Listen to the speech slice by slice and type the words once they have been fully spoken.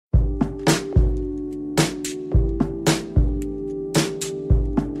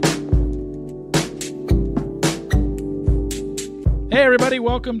everybody.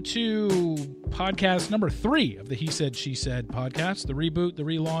 Welcome to podcast number 3 of the He Said, She Said podcast, the reboot, the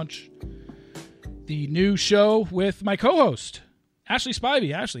relaunch, the new show with my co-host, Ashley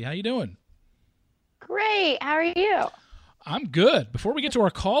Spivey. Ashley, how you doing? Great. How are you? I'm good. Before we get to our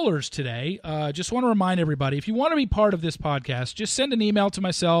callers today, just want to remind everybody, if you want to be part of this podcast, just send an email to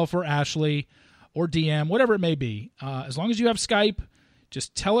myself or Ashley or DM, whatever it may be. As long as you have Skype,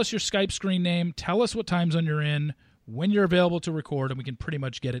 just tell us your Skype screen name, tell us what time zone you're in, when you're available to record, and we can pretty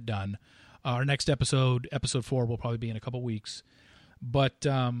much get it done. Our next episode 4, will probably be in a couple weeks. But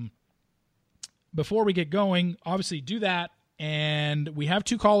before we get going, obviously do that. And we have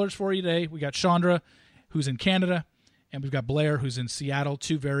 2 callers for you today. We got Chandra, who's in Canada, and we've got Blair, who's in Seattle.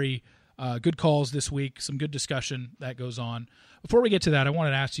 2 very good calls this week, some good discussion that goes on. Before we get to that, I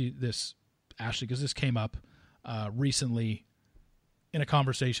wanted to ask you this, Ashley, because this came up recently in a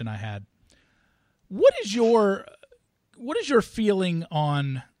conversation I had. What is your feeling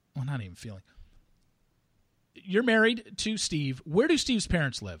on, well, not even feeling. You're married to Steve. Where do Steve's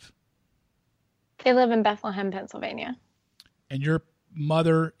parents live? They live in Bethlehem, Pennsylvania. And your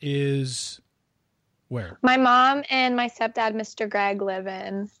mother is where? My mom and my stepdad, Mr. Greg, live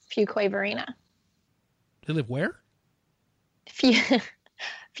in Fuquay-Varina. They live where?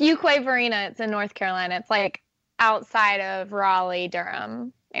 Fuquay-Varina. It's in North Carolina. It's like outside of Raleigh,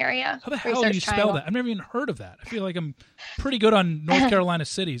 Durham area. How the hell do you spell that? I've never even heard of that. I feel like I'm pretty good on North Carolina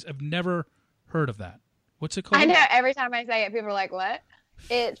cities. I've never heard of that. What's it called? I know. Every time I say it, people are like, what?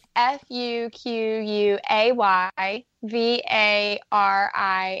 It's Fuquayvarina.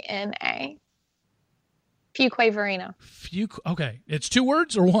 Fuquay-Varina. Okay. It's 2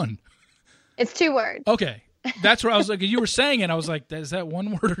 words or 1? It's 2 words. Okay. That's where I was like, you were saying it. I was like, is that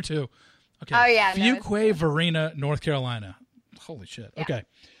 1 word or 2? Okay. Oh, yeah. Fuquay-Varina, North Carolina. Holy shit. Yeah. Okay.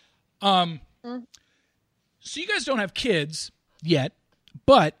 So you guys don't have kids yet,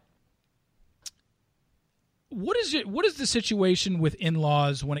 but what is the situation with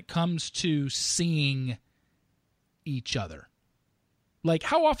in-laws when it comes to seeing each other? Like,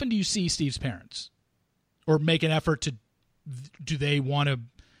 how often do you see Steve's parents? Or make an effort to, do they want to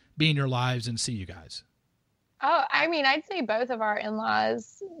be in your lives and see you guys? Oh, I mean, I'd say both of our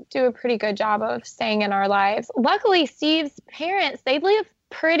in-laws do a pretty good job of staying in our lives. Luckily, Steve's parents, they live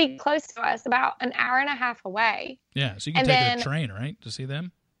pretty close to us, about an hour and a half away. Yeah, so you can take a train, right, to see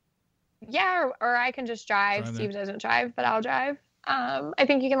them? Yeah, or I can just drive. Steve doesn't drive, but I'll drive. I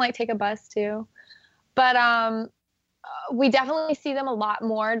think you can, take a bus, too. But we definitely see them a lot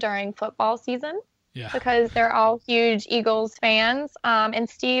more during football season. Yeah. Because they're all huge Eagles fans. And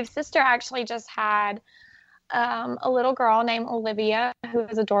Steve's sister actually just had a little girl named Olivia, who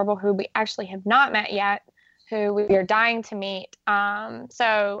is adorable, who we actually have not met yet, who we are dying to meet.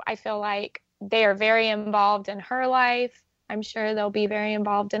 So I feel like they are very involved in her life. I'm sure they'll be very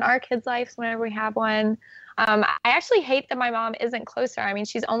involved in our kids' lives whenever we have one. I actually hate that my mom isn't closer. I mean,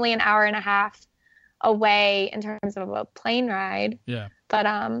 she's only an hour and a half away in terms of a plane ride. Yeah. But,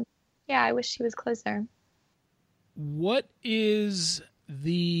 yeah, I wish she was closer. What is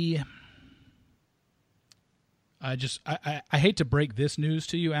the... I hate to break this news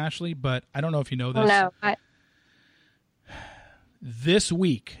to you, Ashley, but I don't know if you know this. Oh, no. This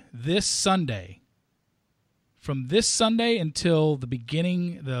week, this Sunday, from this Sunday until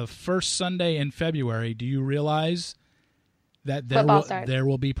the first Sunday in February, do you realize that there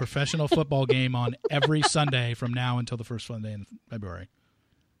will be professional football game on every Sunday from now until the first Sunday in February?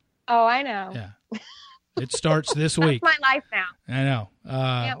 Oh, I know. Yeah. It starts this week. That's my life now. I know.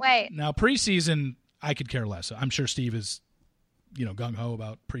 Can't wait. Now, preseason, I could care less. I'm sure Steve is, gung-ho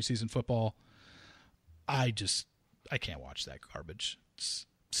about preseason football. I can't watch that garbage. It's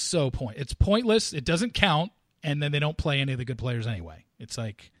it's pointless. It doesn't count, and then they don't play any of the good players anyway. It's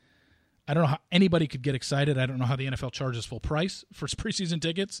like, I don't know how anybody could get excited. I don't know how the NFL charges full price for preseason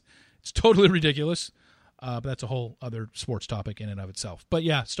tickets. It's totally ridiculous. But that's a whole other sports topic in and of itself. But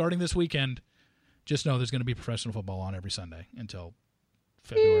yeah, starting this weekend, just know there's going to be professional football on every Sunday until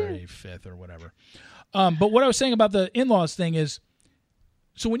February 5th or whatever. But what I was saying about the in-laws thing is,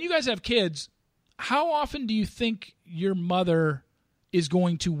 so when you guys have kids, how often do you think your mother is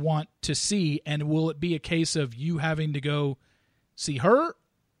going to want to see, and will it be a case of you having to go see her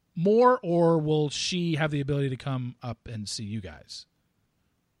more, or will she have the ability to come up and see you guys?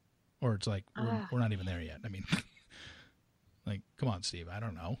 Or it's like, we're not even there yet. I mean, come on, Steve. I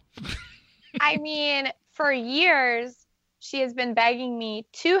don't know. I mean, for years, she has been begging me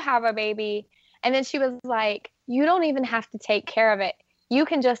to have a baby. And then she was like, you don't even have to take care of it. You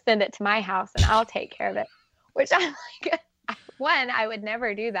can just send it to my house and I'll take care of it. Which I'm like, 1, I would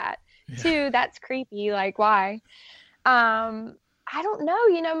never do that. Yeah. 2, that's creepy. Like, why? I I don't know.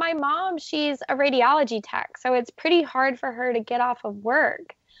 You know, my mom, she's a radiology tech, so it's pretty hard for her to get off of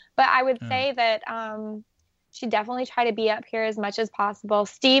work. But I would say that she definitely try to be up here as much as possible.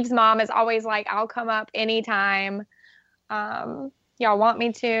 Steve's mom is always like, I'll come up anytime. Y'all want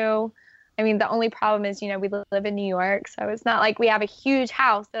me to. I mean, the only problem is, you know, we live in New York, so it's not like we have a huge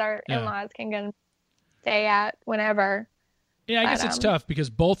house that our in-laws can go and stay at whenever. Yeah, I guess it's tough because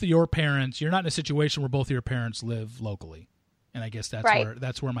both of your parents, you're not in a situation where both of your parents live locally. And I guess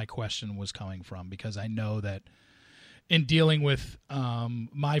that's where my question was coming from, because I know that in dealing with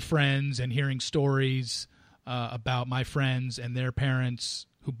my friends and hearing stories about my friends and their parents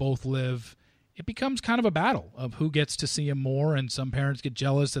who both live, it becomes kind of a battle of who gets to see them more, and some parents get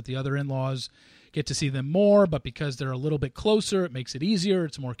jealous that the other in-laws get to see them more, but because they're a little bit closer, it makes it easier,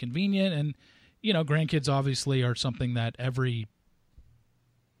 it's more convenient, and, you know, grandkids obviously are something that every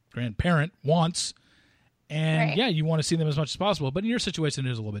grandparent wants, and yeah, you want to see them as much as possible, but in your situation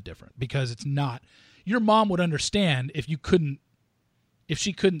it is a little bit different, because it's not, your mom would understand if she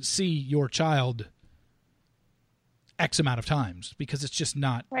couldn't see your child X amount of times, because it's just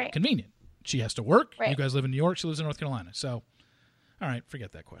not convenient. She has to work. You guys live in New York. She lives in North Carolina. So, all right,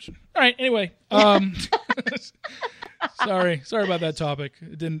 forget that question. All right, anyway. Sorry about that topic.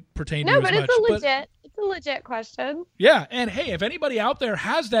 It didn't pertain to you as much. No, but it's a legit question. Yeah, and hey, if anybody out there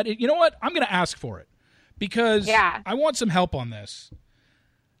has that, you know what? I'm going to ask for it, because I want some help on this.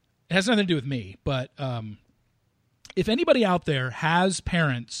 It has nothing to do with me, but if anybody out there has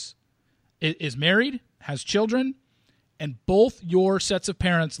parents, is married, has children, and both your sets of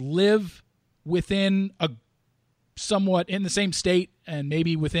parents live within somewhat in the same state and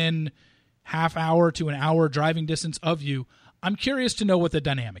maybe within half hour to an hour driving distance of you, I'm curious to know what the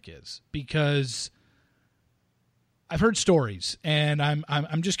dynamic is, because I've heard stories, and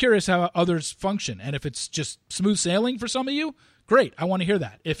I'm just curious how others function. And if it's just smooth sailing for some of you, great. I want to hear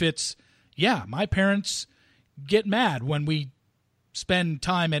that. If it's, my parents get mad when we spend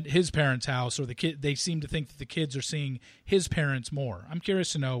time at his parents' house, or they seem to think that the kids are seeing his parents more. I'm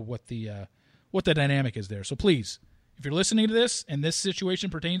curious to know what the dynamic is there. So please, if you're listening to this and this situation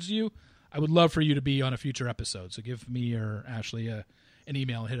pertains to you, I would love for you to be on a future episode. So give me or Ashley an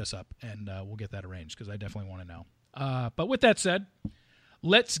email and hit us up, and we'll get that arranged, because I definitely want to know. But with that said,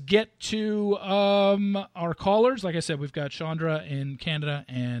 let's get to our callers. Like I said, we've got Chandra in Canada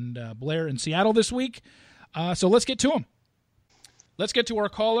and Blair in Seattle this week. So let's get to them. Let's get to our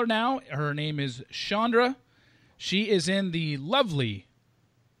caller now. Her name is Chandra. She is in the lovely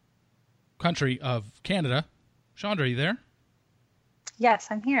country of Canada. Chandra, are you there? Yes,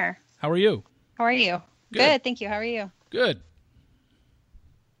 I'm here. How are you? How are you? Good, thank you. How are you? Good.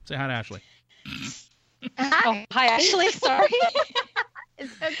 Say hi to Ashley. Hi. Oh, hi, Ashley. Sorry.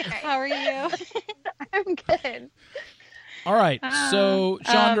 It's okay. How are you? I'm good. All right. So,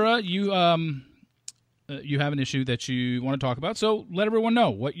 Chandra, you have an issue that you want to talk about. So let everyone know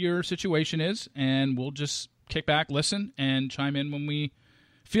what your situation is, and we'll just kick back, listen, and chime in when we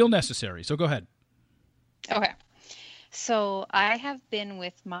feel necessary. So go ahead. Okay. So I have been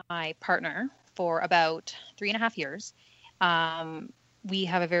with my partner for about 3.5 years. We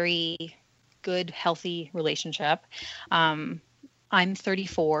have a very good, healthy relationship. I'm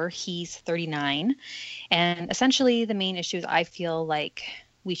 34, he's 39. And essentially the main issue is I feel like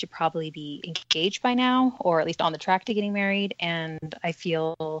we should probably be engaged by now, or at least on the track to getting married. And I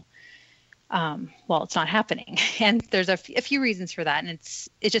feel, it's not happening. And there's a few reasons for that. And it's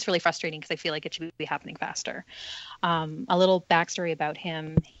just really frustrating, because I feel like it should be happening faster. A little backstory about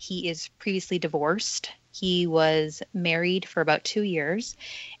him. He is previously divorced. He was married for about 2 years,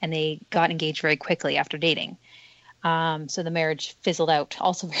 and they got engaged very quickly after dating. So the marriage fizzled out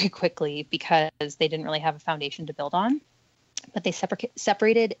also very quickly, because they didn't really have a foundation to build on. But they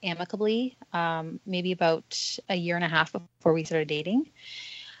separated amicably, maybe about 1.5 years before we started dating.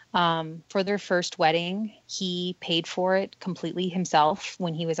 For their first wedding, he paid for it completely himself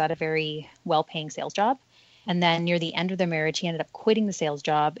when he was at a very well-paying sales job. And then near the end of their marriage, he ended up quitting the sales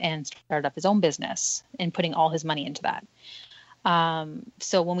job and started up his own business and putting all his money into that.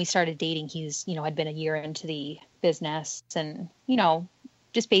 So when we started dating, he's, had been 1 year into the business, and,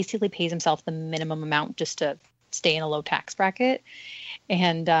 just basically pays himself the minimum amount just to stay in a low tax bracket.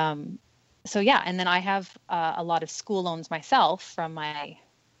 And and then I have a lot of school loans myself from my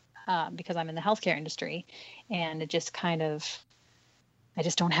because I'm in the healthcare industry, and it just I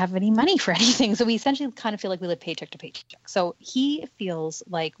just don't have any money for anything. So we essentially kind of feel like we live paycheck to paycheck. So he feels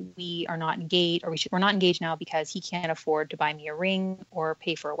like we are not engaged, or we're not engaged now because he can't afford to buy me a ring or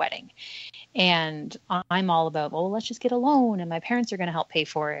pay for a wedding. And I'm all about, let's just get a loan, and my parents are going to help pay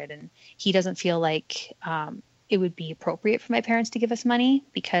for it. And he doesn't feel like it would be appropriate for my parents to give us money,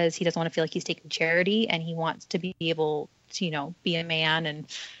 because he doesn't want to feel like he's taking charity, and he wants to be able to, be a man and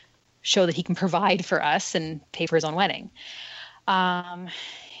show that he can provide for us and pay for his own wedding.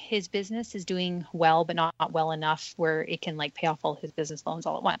 His business is doing well, but not well enough where it can pay off all his business loans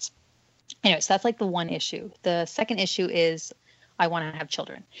all at once. Anyway, so that's the one issue. The second issue is I want to have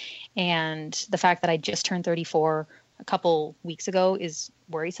children. And the fact that I just turned 34 a couple weeks ago is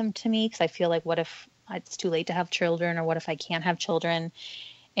worrisome to me, because I feel like, what if it's too late to have children, or what if I can't have children?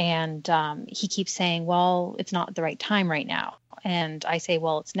 And he keeps saying, well, it's not the right time right now. And I say,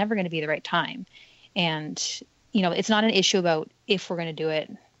 well, it's never going to be the right time. And, it's not an issue about if we're going to do it,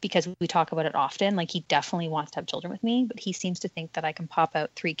 because we talk about it often. He definitely wants to have children with me, but he seems to think that I can pop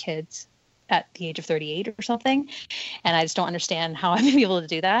out 3 kids at the age of 38 or something. And I just don't understand how I'm going to be able to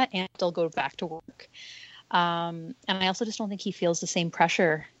do that and still go back to work. And I also just don't think he feels the same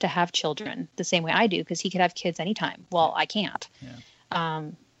pressure to have children the same way I do, because he could have kids anytime. Well, I can't. Yeah.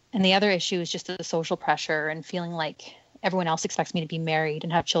 And the other issue is just the social pressure and feeling like everyone else expects me to be married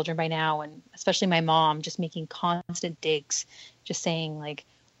and have children by now. And especially my mom just making constant digs, just saying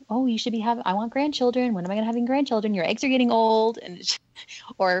oh, you should I want grandchildren. When am I going to have grandchildren? Your eggs are getting old. And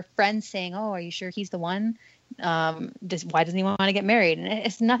or friends saying, oh, are you sure he's the one? Why doesn't he want to get married? And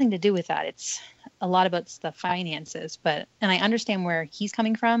it's nothing to do with that. It's a lot about the finances, and I understand where he's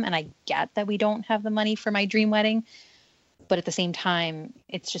coming from, and I get that we don't have the money for my dream wedding, but at the same time,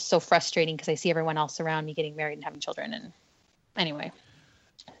 it's just so frustrating because I see everyone else around me getting married and having children. And anyway,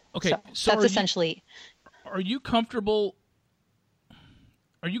 okay, so that's essentially. Are you comfortable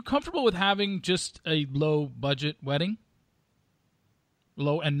with having just a low budget wedding?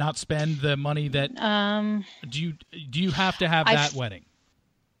 Low, and not spend the money that do you have to have that wedding?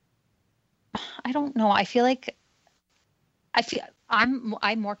 I don't know. I feel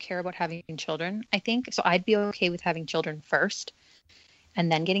I more care about having children, I think. So I'd be okay with having children first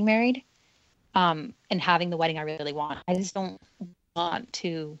and then getting married, and having the wedding I really want. I just don't want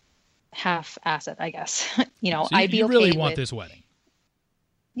to half-ass it, I guess. So I'd be you okay really want this wedding.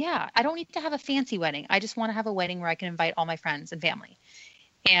 Yeah, I don't need to have a fancy wedding. I just want to have a wedding where I can invite all my friends and family.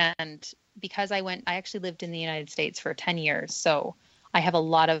 And because I actually lived in the United States for 10 years. So I have a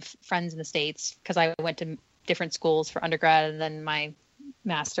lot of friends in the States, because I went to different schools for undergrad and then my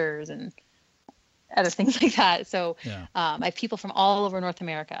master's and other things like that. So yeah. I have people from all over North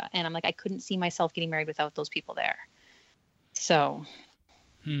America, and I'm I couldn't see myself getting married without those people there. So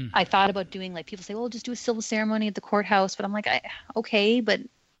I thought about doing, people say, well, just do a civil ceremony at the courthouse. But I'm okay, but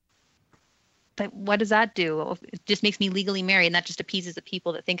what does that do? It just makes me legally married, and that just appeases the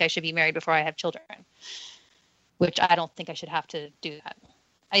people that think I should be married before I have children, which I don't think I should have to do that.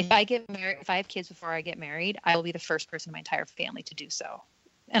 If I get married, if I have kids before I get married, I will be the first person in my entire family to do so.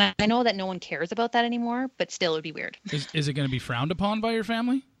 And I know that no one cares about that anymore, but still, it would be weird. Is it going to be frowned upon by your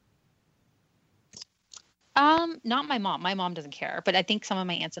family? Not my mom. My mom doesn't care, but I think some of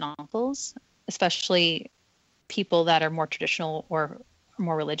my aunts and uncles, especially people that are more traditional or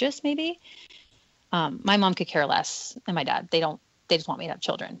more religious, maybe. My mom could care less, and my dad, they just want me to have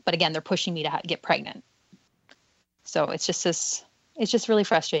children. But again, they're pushing me to get pregnant. So it's just really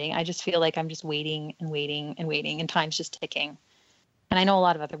frustrating. I just feel like I'm just waiting and waiting and waiting, and time's just ticking. And I know a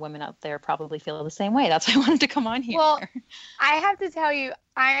lot of other women out there probably feel the same way. That's why I wanted to come on here. Well, I have to tell you,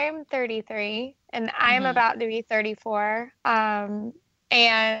 I'm 33 and I'm about to be 34. And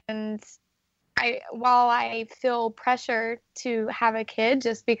while I feel pressure to have a kid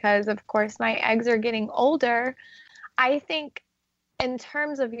just because, of course, my eggs are getting older, I think in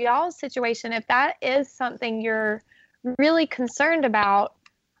terms of y'all's situation, if that is something you're really concerned about,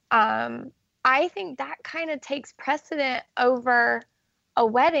 I think that kind of takes precedent over a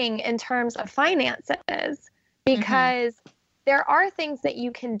wedding in terms of finances, because there are things that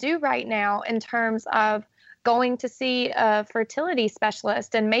you can do right now in terms of going to see a fertility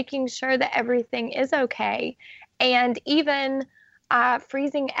specialist and making sure that everything is okay, and even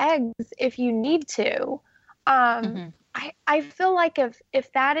freezing eggs if you need to. I feel like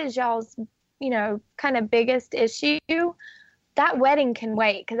if that is y'all's, kind of biggest issue, that wedding can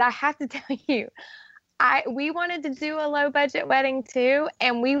wait, because I have to tell you, we wanted to do a low budget wedding too,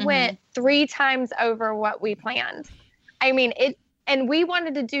 and we went 3 times over what we planned. I mean, and we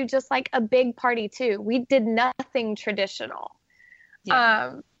wanted to do just a big party too. We did nothing traditional.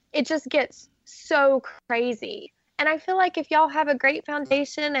 Yeah. It just gets so crazy. And I feel like if y'all have a great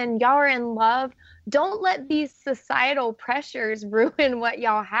foundation and y'all are in love, don't let these societal pressures ruin what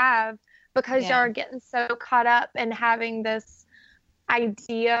y'all have, because y'all are getting so caught up in having this,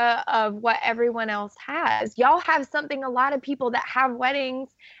 idea of what everyone else has. Y'all have something a lot of people that have weddings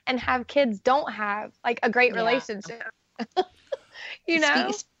and have kids don't have, like a great relationship. You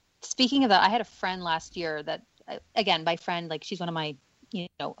know? Speaking of that, I had a friend last year that, again, by friend, like she's one of my,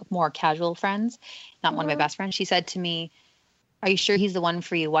 more casual friends, not one of my best friends. She said to me, "Are you sure he's the one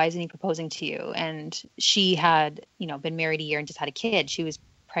for you? Why isn't he proposing to you?" And she had, been married a year and just had a kid. She was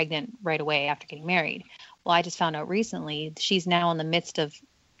pregnant right away after getting married. Well, I just found out recently she's now in the midst of,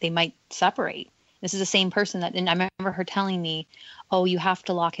 they might separate. This is the same person that, and I remember her telling me, "Oh, you have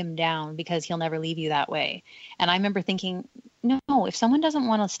to lock him down because he'll never leave you that way." And I remember thinking, no, if someone doesn't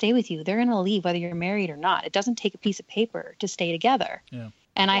want to stay with you, they're going to leave whether you're married or not. It doesn't take a piece of paper to stay together. Yeah.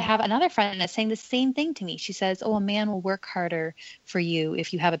 And I have another friend that's saying the same thing to me. She says, "Oh, a man will work harder for you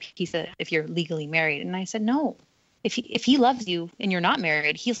if you have if you're legally married." And I said, no, if he loves you and you're not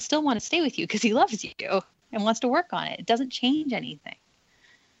married, he'll still want to stay with you because he loves you and wants to work on it. It doesn't change anything.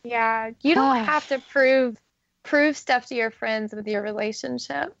 Yeah. You don't have to prove stuff to your friends with your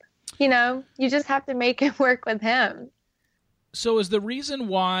relationship. You just have to make it work with him. So is the reason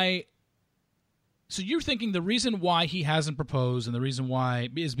why, so you're thinking the reason why he hasn't proposed and the reason why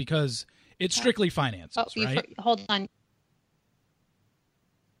is because it's strictly finances, right? Hold on.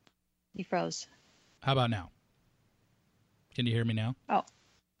 You froze. How about now? Can you hear me now? Oh,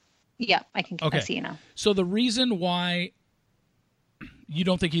 yeah, I can. Okay. I see you now. So the reason why you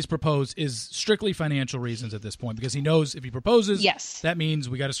don't think he's proposed is strictly financial reasons at this point, because he knows if he proposes, that means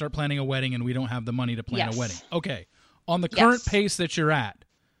we got to start planning a wedding and we don't have the money to plan a wedding. Okay. On the current pace that you're at,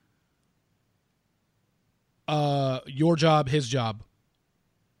 your job, his job,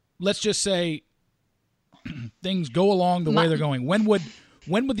 let's just say things go along the way they're going. When would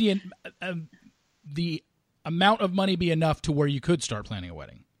the amount of money be enough to where you could start planning a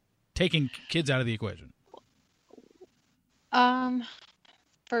wedding, taking kids out of the equation?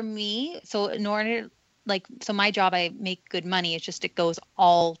 For me, so in order, so my job, I make good money. It's just, it goes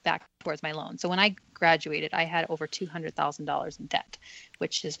all back towards my loan. So when I graduated, I had over $200,000 in debt,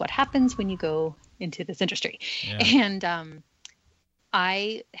 which is what happens when you go into this industry. Yeah. And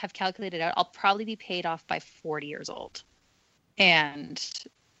I have calculated out, I'll probably be paid off by 40 years old. And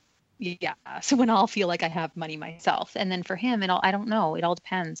yeah, so when I'll feel like I have money myself. And then for him, I don't know. It all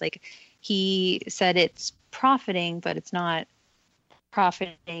depends. Like he said, it's profiting, but it's not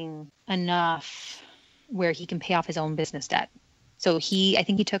profiting enough where he can pay off his own business debt. So I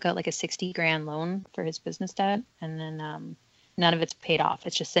think he took out like a $60,000 loan for his business debt, and then none of it's paid off.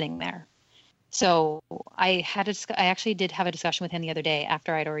 It's just sitting there. So I actually did have a discussion with him the other day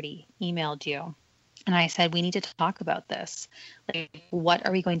after I'd already emailed you, and I said, we need to talk about this. Like, what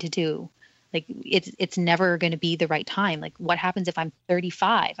are we going to do? Like, it's never going to be the right time. Like, what happens if I'm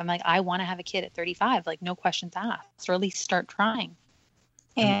 35? I'm like, I want to have a kid at 35. Like, no questions asked, or at least start trying.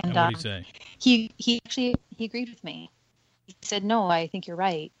 And what did he say? He agreed with me. He said, "No, I think you're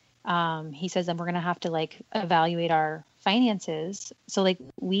right." He says, "Then we're going to have to evaluate our finances." So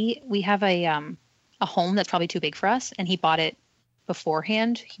we have a home that's probably too big for us, and he bought it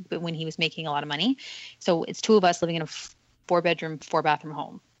beforehand when he was making a lot of money. So it's two of us living in a 4-bedroom, 4-bathroom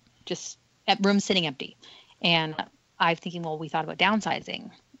home, just room sitting empty. And I'm thinking, well, we thought about downsizing,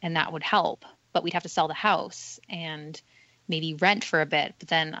 and that would help, but we'd have to sell the house and maybe rent for a bit. But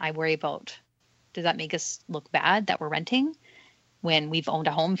then I worry about, does that make us look bad that we're renting when we've owned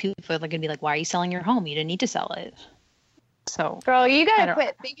a home? People are going to be like, "Why are you selling your home? You didn't need to sell it." So, girl, you got to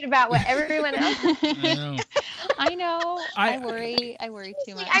quit thinking about what everyone else is. I know. I worry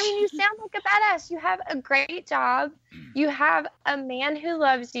too much. I mean, you sound like a badass. You have a great job. You have a man who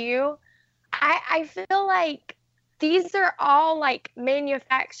loves you. I feel like these are all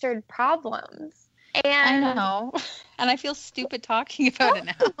manufactured problems. And I know. And I feel stupid talking about it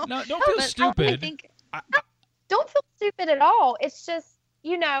now. No, don't feel stupid. Don't feel stupid at all. It's just,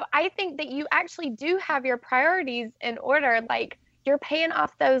 I think that you actually do have your priorities in order. Like, you're paying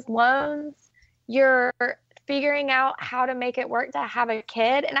off those loans. You're figuring out how to make it work to have a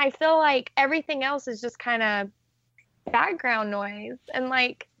kid. And I feel like everything else is just kind of background noise. And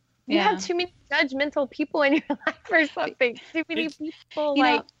you have too many judgmental people in your life or something. Too many people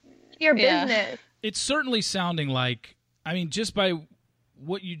your business. It's certainly sounding like, I mean, just by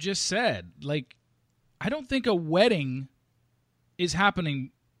what you just said, I don't think a wedding is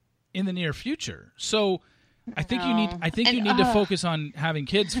happening in the near future. So I think you need to focus on having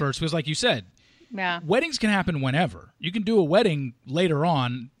kids first, because like you said, weddings can happen whenever. You can do a wedding later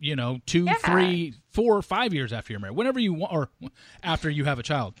on, 2, 3, 4, 5 years after you're married, whenever you want, or after you have a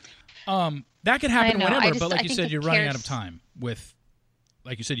child. That can happen whenever, but like you said, you're running out of time with,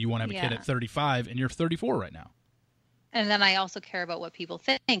 like you said, you want to have a kid at 35 and you're 34 right now. And then I also care about what people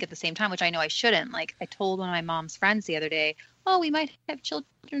think at the same time, which I know I shouldn't. Like I told one of my mom's friends the other day, oh, we might have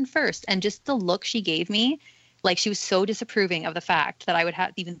children first. And just the look she gave me, like she was so disapproving of the fact that I would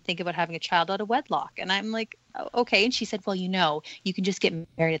even think about having a child out of wedlock. And I'm like, oh, okay. And she said, well, you can just get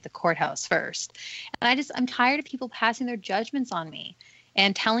married at the courthouse first. And I'm tired of people passing their judgments on me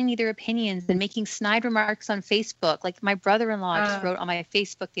and telling me their opinions and making snide remarks on Facebook. Like my brother-in-law just wrote on my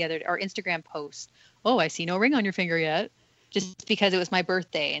Facebook or Instagram post, oh, I see no ring on your finger yet, just because it was my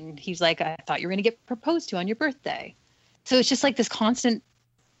birthday. And he's like, I thought you were going to get proposed to on your birthday. So it's just like this constant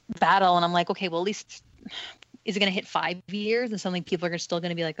battle. And I'm like, okay, well, at least is it going to hit 5 years? And suddenly people are still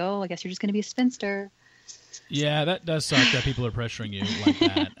going to be like, oh, I guess you're just going to be a spinster. Yeah, that does suck that people are pressuring you like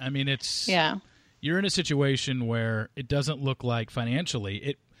that. I mean, you're in a situation where it doesn't look like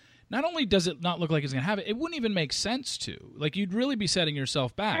financially, not only does it not look like it's going to have it wouldn't even make sense to. Like, you'd really be setting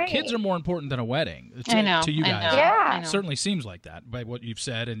yourself back. Right. Kids are more important than a wedding to you guys. Yeah. It certainly seems like that by what you've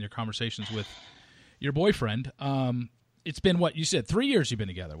said and your conversations with your boyfriend. It's been what you said, 3 years you've been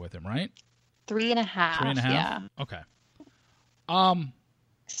together with him, right? 3.5. 3.5? Yeah. Okay.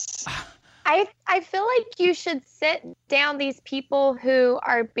 I feel like you should sit down these people who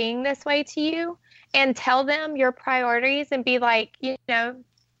are being this way to you and tell them your priorities and be like,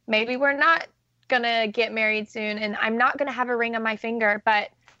 maybe we're not going to get married soon and I'm not going to have a ring on my finger,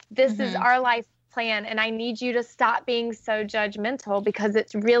 but this is our life plan and I need you to stop being so judgmental because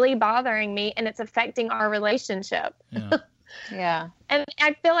it's really bothering me and it's affecting our relationship. Yeah. Yeah. And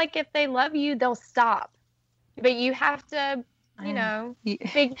I feel like if they love you, they'll stop. But you have to,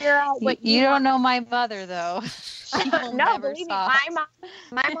 figure out what you don't know my mother though. She will no, never believe stop. me,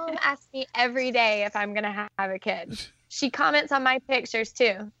 my mom asks me every day if I'm gonna have a kid. She comments on my pictures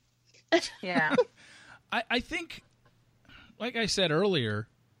too. Yeah. I think, like I said earlier,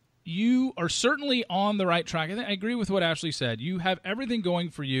 you are certainly on the right track. I agree with what Ashley said. You have everything going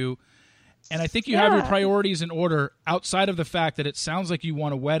for you, and I think you have your priorities in order outside of the fact that it sounds like you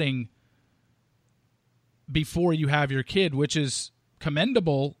want a wedding before you have your kid, which is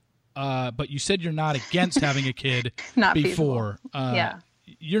commendable, but you said you're not against having a kid before.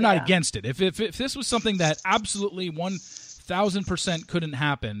 You're not against it. If this was something that absolutely 1,000% couldn't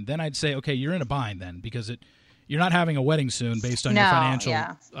happen, then I'd say, okay, you're in a bind then, because you're not having a wedding soon based on your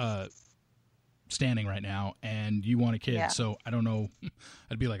financial standing right now, and you want a kid. Yeah. So I don't know.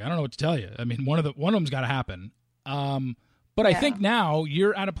 I'd be like, I don't know what to tell you. I mean, one of them's got to happen. But I think now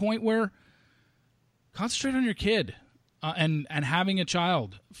you're at a point where concentrate on your kid and having a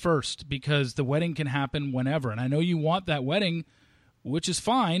child first, because the wedding can happen whenever. And I know you want that wedding, which is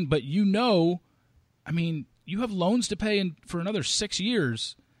fine, but I mean, you have loans to pay for another 6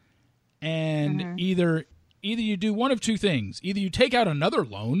 years, and either you do one of two things. Either you take out another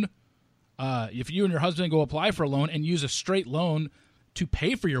loan, if you and your husband go apply for a loan and use a straight loan to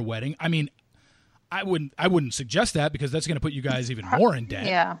pay for your wedding. I mean, I wouldn't suggest that, because that's going to put you guys even more in debt.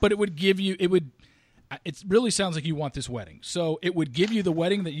 Yeah. But it really sounds like you want this wedding. So it would give you the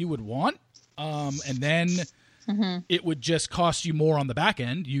wedding that you would want, and then it would just cost you more on the back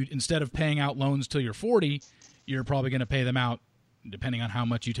end. Instead of paying out loans till you're 40, you're probably going to pay them out, depending on how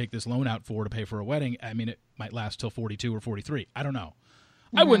much you take this loan out for to pay for a wedding. I mean, it might last till 42 or 43. I don't know.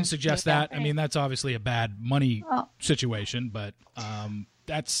 I wouldn't suggest that. I mean, that's obviously a bad money situation, but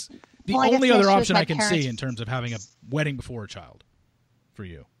that's the only other option I can see in terms of having a wedding before a child for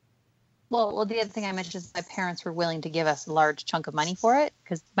you. Well, the other thing I mentioned is my parents were willing to give us a large chunk of money for it,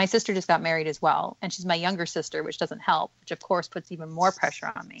 because my sister just got married as well, and she's my younger sister, which doesn't help, which of course puts even more pressure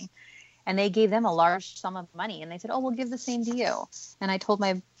on me. And they gave them a large sum of money, and they said, oh, we'll give the same to you. And I told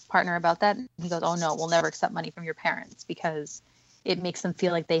my partner about that, and he goes, oh, no, we'll never accept money from your parents, because it makes them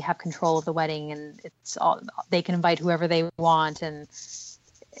feel like they have control of the wedding, and they can invite whoever they want. And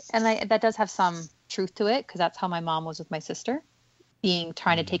that does have some truth to it, because that's how my mom was with my sister.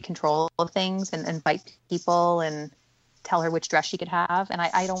 Trying to take control of things and invite people and tell her which dress she could have. And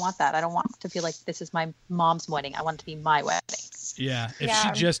I don't want that. I don't want to feel like this is my mom's wedding. I want it to be my wedding. Yeah. If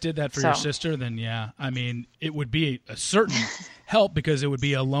she just did that for your sister, then I mean, it would be a certain help, because it would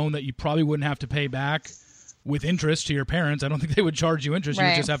be a loan that you probably wouldn't have to pay back with interest to your parents. I don't think they would charge you interest. Right.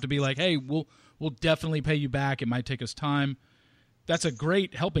 You would just have to be like, hey, we'll definitely pay you back. It might take us time. That's a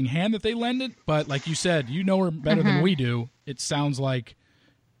great helping hand that they lend it, but like you said, you know her better than we do. It sounds like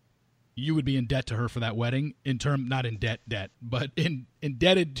you would be in debt to her for that wedding, not in debt, but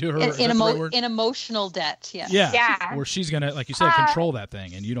indebted to her. In emotional debt, yes. Yeah. Where she's going to, like you said, control that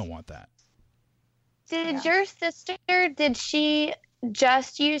thing, and you don't want that. Did your sister, did she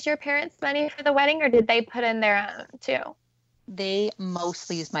just use your parents' money for the wedding, or did they put in their own too? they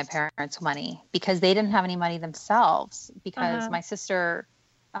mostly used my parents' money because they didn't have any money themselves, because my sister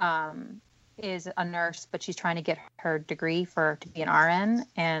is a nurse, but she's trying to get her degree to be an RN.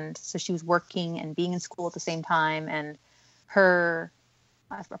 And so she was working and being in school at the same time. And I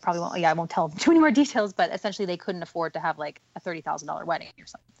won't tell too many more details, but essentially they couldn't afford to have like a $30,000 wedding or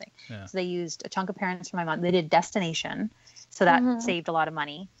something. Yeah. So they used a chunk of parents for my mom. They did destination. So that saved a lot of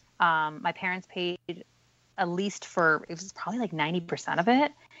money. My parents paid at least it was probably like 90% of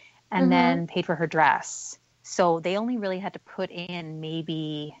it, and then paid for her dress. So they only really had to put in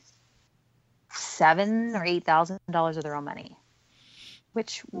maybe $7,000 or $8,000 of their own money,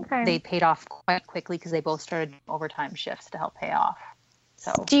 which they paid off quite quickly because they both started overtime shifts to help pay off.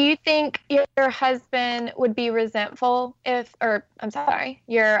 So, do you think your husband would be resentful your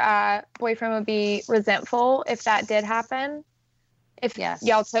boyfriend would be resentful if that did happen? If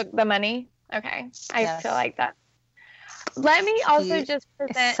y'all took the money? Okay. I feel like that. Let me also just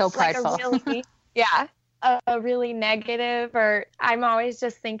present so prideful. a really negative, or I'm always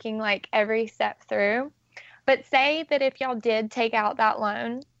just thinking like every step through. But say that if y'all did take out that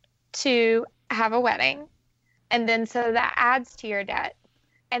loan to have a wedding, and then so that adds to your debt,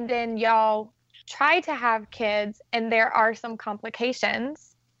 and then y'all try to have kids and there are some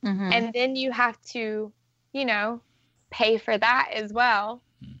complications, and then you have to, pay for that as well.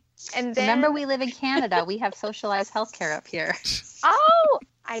 And then, remember, we live in Canada. We have socialized healthcare up here. Oh,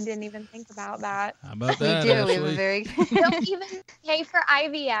 I didn't even think about that. How about that? We do. We have a very. Don't even pay for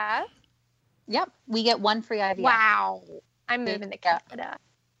IVF. Yep, we get one free IVF. Wow, I'm moving to Canada.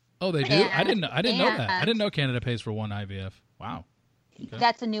 Oh, they do. I didn't know that. I didn't know Canada pays for one IVF. Wow. Okay.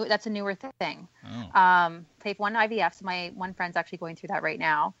 That's a newer thing. Oh. Pay for one IVF. So my one friend's actually going through that right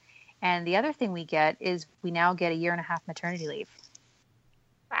now. And the other thing we get is we now get a 1.5-year maternity leave.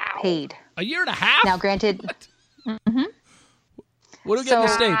 Wow. Paid. A 1.5 years? Now, granted. What do we get in the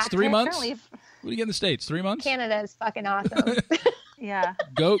States? 3 months? What do you get in the States? 3 months? Canada is fucking awesome. Yeah.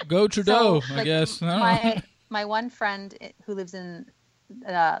 Go Trudeau, I guess. My one friend who lives in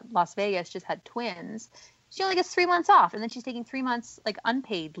Las Vegas just had twins. She only gets 3 months off, and then she's taking 3 months like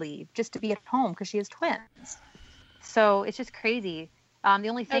unpaid leave just to be at home because she has twins. So it's just crazy. The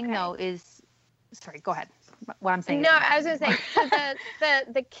only thing though is, sorry, go ahead. What I'm saying. No, I was going to say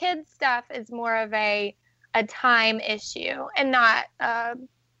the kid stuff is more of a time issue and not.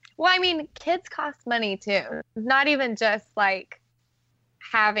 Kids cost money too. Not even just like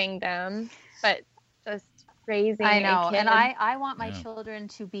having them, but just raising. I know, a kid. and I want my children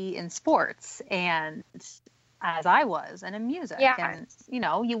to be in sports, and as I was, and in music. Yeah. And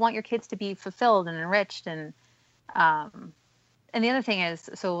you want your kids to be fulfilled and enriched, and the other thing is,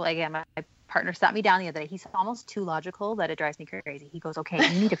 so again, my partner sat me down the other day. He's almost too logical that it drives me crazy. He goes, okay,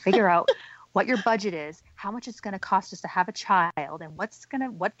 you need to figure out what your budget is, how much it's going to cost us to have a child, and what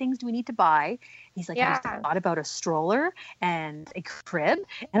things do we need to buy? He's like, have you thought about a stroller and a crib?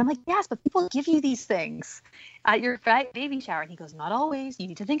 And I'm like, yes, but people give you these things at your baby shower. And he goes, not always. You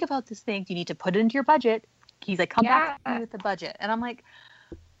need to think about these things. You need to put it into your budget. He's like, come back to me with the budget. And I'm like,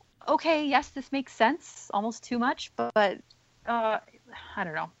 okay, yes, this makes sense. Almost too much, but I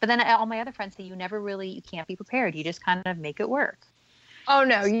don't know. But then all my other friends say you can't be prepared. You just kind of make it work. Oh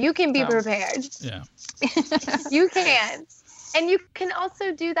no, you can be prepared. Yeah. You can. And you can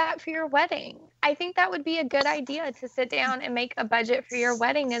also do that for your wedding. I think that would be a good idea to sit down and make a budget for your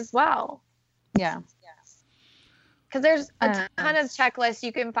wedding as well. Yeah. Because there's a ton of checklists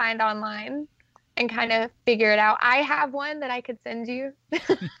you can find online and kind of figure it out. I have one that I could send you.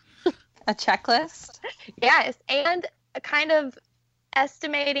 A checklist? Yes. And a kind of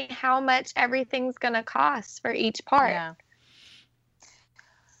estimating how much everything's going to cost for each part. Yeah.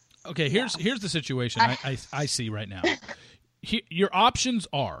 Okay, here's the situation I see right now. Your options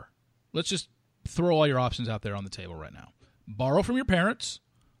are, let's just throw all your options out there on the table right now. Borrow from your parents,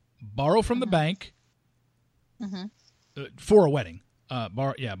 borrow from the bank for a wedding.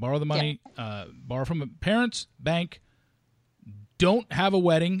 Borrow the money, borrow from parents, bank. Don't have a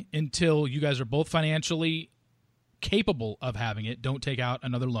wedding until you guys are both financially capable of having it. Don't take out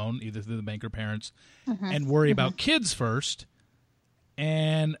another loan, either through the bank or parents, and worry about kids first.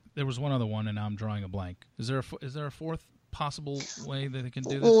 And there was one other one, and now I'm drawing a blank. Is there a fourth possible way that they can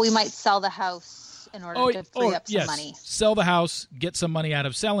do this? Well, we might sell the house in order to free up some money. Sell the house, get some money out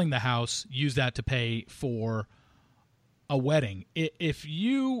of selling the house, use that to pay for a wedding. If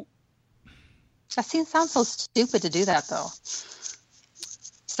you... That sounds so stupid to do that, though.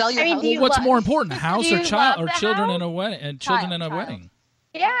 Sell your house. What's more important, a house or child or children in a wedding? And children in a wedding.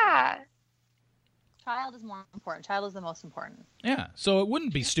 Yeah. Child is more important. Child is the most important. Yeah, so it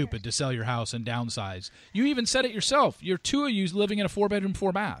wouldn't be stupid to sell your house and downsize. You even said it yourself. You're two of you living in a 4-bedroom,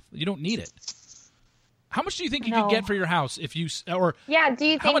 4-bath. You don't need it. How much do you think you could get for your house if you, or yeah? Do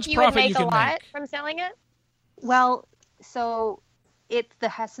you how much think you would profit make you a can lot make? from selling it? Well, so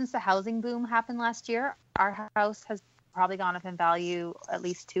since the housing boom happened last year, our house has probably gone up in value at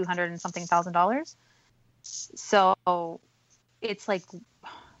least $200 and something thousand. So it's like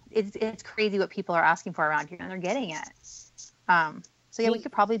it's crazy what people are asking for around here, and they're getting it. So yeah, we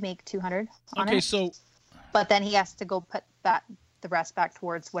could probably make 200 on it. Okay, so but then he has to go put the rest back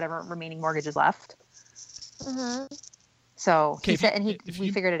towards whatever remaining mortgage is left. Mm-hmm. So Okay, he said, and we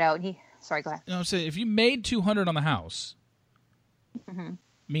figured it out. And sorry, go ahead. I'm saying if you made 200 on the house,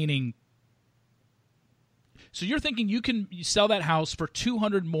 meaning, so you're thinking you can sell that house for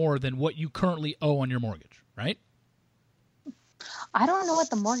 200 more than what you currently owe on your mortgage, right? I don't know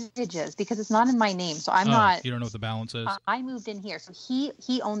what the mortgage is because it's not in my name, so I'm not. You don't know what the balance is? I moved in here, so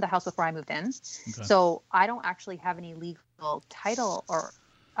he owned the house before I moved in. Okay. So I don't actually have any legal title or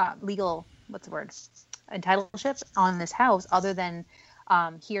legal entitlement on this house other than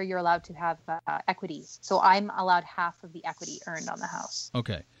here you're allowed to have equity. So I'm allowed half of the equity earned on the house.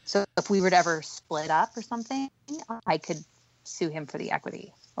 Okay. So if we were to ever split up or something, I could sue him for the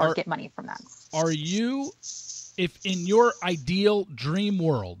equity or get money from that. Are you, if in your ideal dream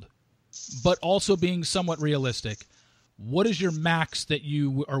world, but also being somewhat realistic, what is your max that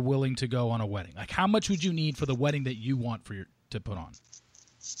you are willing to go on a wedding? Like, how much would you need for the wedding that you want to put on?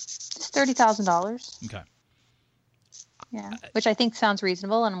 Just $30,000. Okay. Yeah, which I think sounds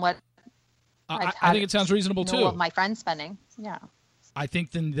reasonable, and what I think it sounds reasonable too. Of my friends spending, yeah. I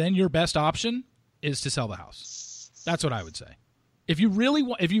think then your best option is to sell the house. That's what I would say. If you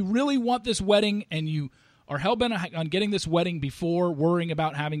really want this wedding and you are hell-bent on getting this wedding before worrying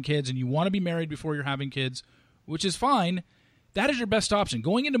about having kids, and you want to be married before you're having kids, which is fine, that is your best option.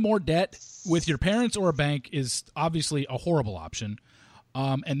 Going into more debt with your parents or a bank is obviously a horrible option.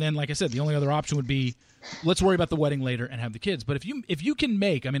 And then, like I said, the only other option would be, let's worry about the wedding later and have the kids. But if you can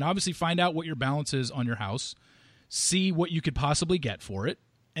make, I mean, obviously find out what your balance is on your house, see what you could possibly get for it,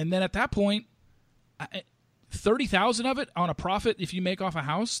 and then at that point, 30,000 of it on a profit. If you make off a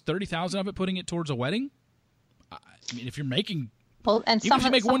house, 30,000 of it putting it towards a wedding. I mean, if you're making, and even if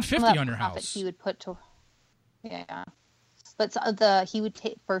you make 150 on your house, he would put to, yeah. But he would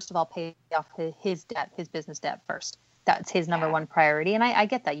first of all pay off his debt, his business debt first. That's his number one priority, and I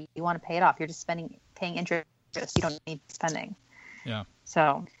get that. You want to pay it off. You're just paying interest. You don't need spending. Yeah.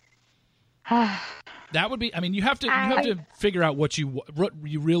 So that would be. I mean, you have to figure out what you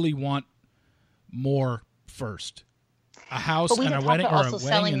really want more first: a house and a wedding, or a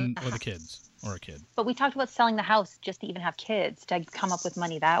wedding with the kids, or a kid. But we talked about selling the house just to even have kids, to come up with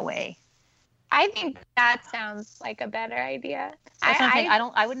money that way. I think that sounds like a better idea.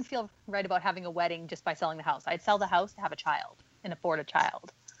 I wouldn't feel right about having a wedding just by selling the house. I'd sell the house to have a child and afford a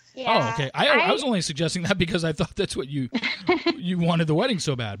child. Yeah. Oh, okay. I was only suggesting that because I thought that's what you wanted the wedding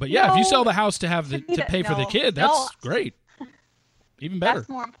so bad. But yeah, if you sell the house to pay for the kid, that's great. Even better. That's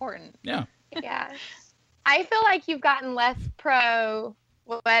more important. Yeah. Yeah. I feel like you've gotten less pro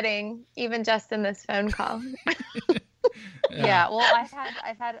wedding even just in this phone call. Yeah. Well,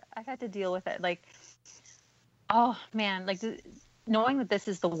 I've had to deal with it. Like, oh man, like knowing that this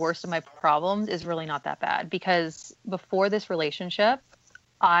is the worst of my problems is really not that bad, because before this relationship,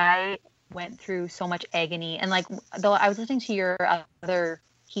 I went through so much agony. And like, though I was listening to your other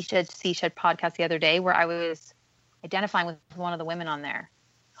He Shed, She Shed podcast the other day, where I was identifying with one of the women on there.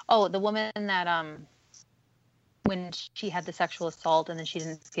 Oh, the woman that, when she had the sexual assault and then she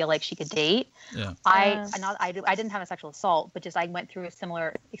didn't feel like she could date. Yeah. I didn't have a sexual assault, but just I went through a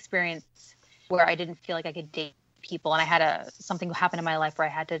similar experience where I didn't feel like I could date people, and I had something happen in my life where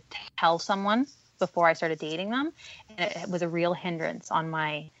I had to tell someone before I started dating them, and it was a real hindrance on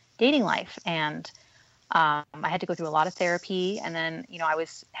my dating life. And I had to go through a lot of therapy, and then I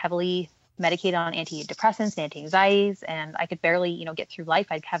was heavily medicated on antidepressants and anti-anxieties, and I could barely get through life.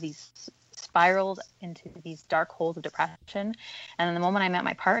 I'd have these spiraled into these dark holes of depression. And then the moment I met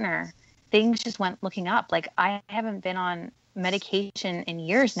my partner, things just went looking up. Like, I haven't been on medication in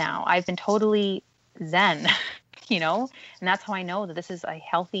years now. I've been totally zen, and that's how I know that this is a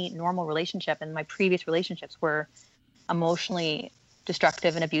healthy, normal relationship. And my previous relationships were emotionally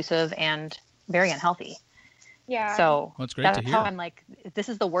destructive and abusive and very unhealthy. Yeah. So that's great to hear. How I'm like, this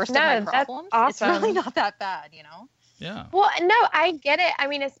is the worst of my problems. Awesome. It's really not that bad, Yeah. Well, no, I get it. I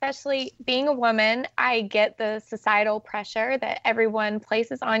mean, especially being a woman, I get the societal pressure that everyone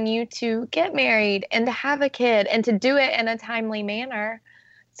places on you to get married and to have a kid and to do it in a timely manner.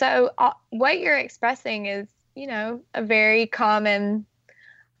 So what you're expressing is, a very common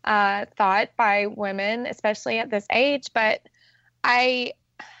thought by women, especially at this age. But I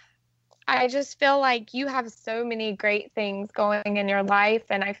just feel like you have so many great things going in your life,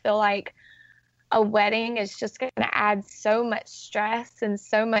 and I feel like a wedding is just going to add so much stress and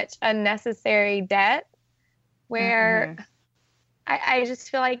so much unnecessary debt, where I just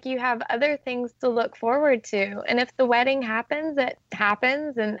feel like you have other things to look forward to. And if the wedding happens, it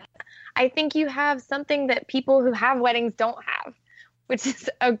happens. And I think you have something that people who have weddings don't have, which is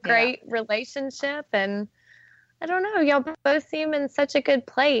a great relationship. And I don't know, y'all both seem in such a good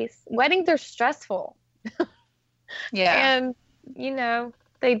place. Weddings are stressful. Yeah. And,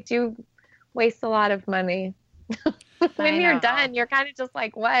 they do waste a lot of money. When you're done, you're kind of just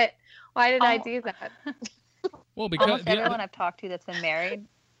like, what? Why did I do that? Well, because almost everyone I've talked to that's been married.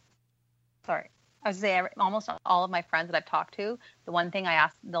 Sorry. I was saying almost all of my friends that I've talked to, the one thing I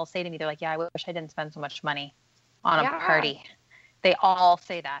ask, they'll say to me, they're like, yeah, I wish I didn't spend so much money on a party. They all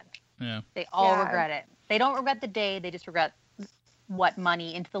say that. Yeah. They all regret it. They don't regret the day. They just regret what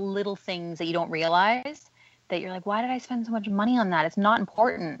money into the little things that you don't realize, that you're like, why did I spend so much money on that? It's not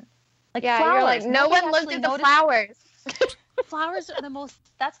important. Like flowers. You're like, no one looked at the flowers. Flowers are the most,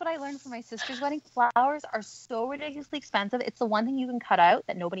 that's what I learned from my sister's wedding. Flowers are so ridiculously expensive. It's the one thing you can cut out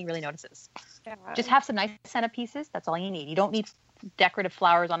that nobody really notices. Yeah. Just have some nice centerpieces. That's all you need. You don't need decorative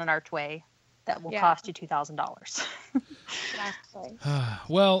flowers on an archway that will cost you $2,000. Exactly.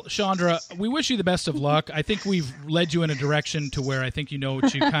 Well, Chandra, we wish you the best of luck. I think we've led you in a direction to where I think you know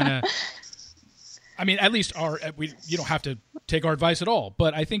what you kind of, I mean, at least you don't have to take our advice at all,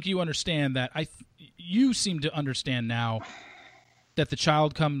 but I think you understand that you seem to understand now that the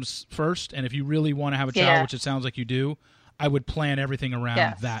child comes first, and if you really want to have a child, which it sounds like you do, I would plan everything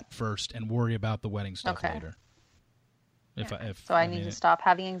around that first and worry about the wedding stuff later. So I need to stop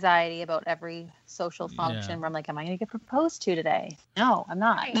having anxiety about every social function where I'm like, am I going to get proposed to today? No, I'm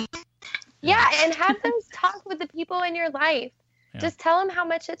not. Yeah, and have those talks with the people in your life. Yeah. Just tell them how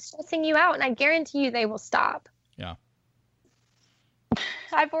much it's stressing you out, and I guarantee you they will stop. Yeah.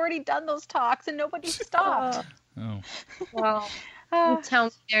 I've already done those talks, and nobody stopped. Oh. Well, you tell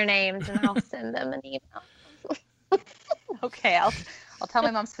me their names, and I'll send them an email. Okay, I'll tell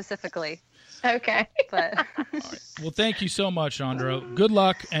my mom specifically. Okay. But right. Well, thank you so much, Chandra. Good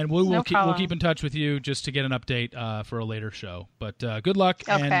luck, and we'll keep in touch with you just to get an update for a later show. But good luck,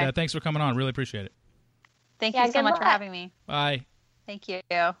 and thanks for coming on. Really appreciate it. Thank you so much for having me. Bye. Thank you.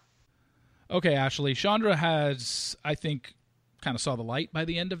 Okay, Ashley. Chandra has, I think, kind of saw the light by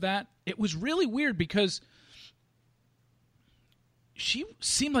the end of that. It was really weird because she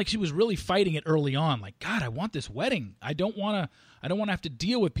seemed like she was really fighting it early on. Like, God, I want this wedding. I don't want to have to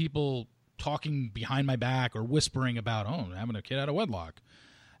deal with people talking behind my back or whispering about, I'm having a kid out of wedlock.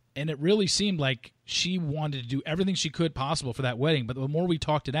 And it really seemed like she wanted to do everything she could possible for that wedding. But the more we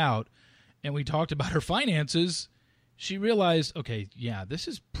talked it out and we talked about her finances, she realized, okay, yeah, this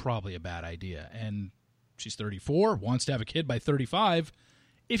is probably a bad idea. And she's 34, wants to have a kid by 35.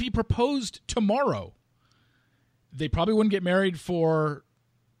 If he proposed tomorrow, they probably wouldn't get married for,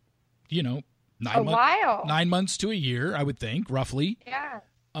 9 months to a year, I would think, roughly. Yeah.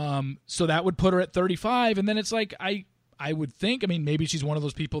 So that would put her at 35. And then it's like, I would think, maybe she's one of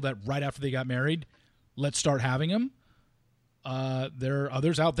those people that right after they got married, let's start having them. There are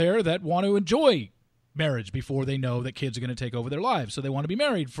others out there that want to enjoy marriage before they know that kids are going to take over their lives. So they want to be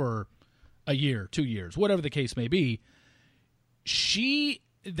married for a year, 2 years, whatever the case may be.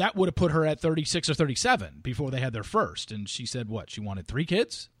 That would have put her at 36 or 37 before they had their first. And she said what? She wanted 3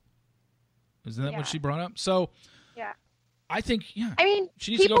 kids? Isn't that what she brought up? So yeah, I think, she needs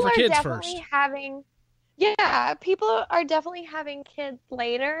to people go for are kids definitely first. People are definitely having kids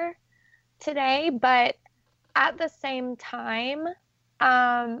later today, but at the same time,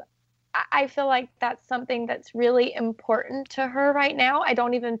 I feel like that's something that's really important to her right now. I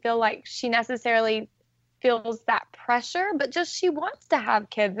don't even feel like she necessarily feels that pressure, but just she wants to have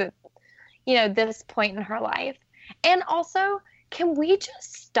kids at, this point in her life. And also, can we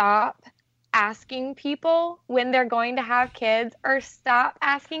just stop asking people when they're going to have kids, or stop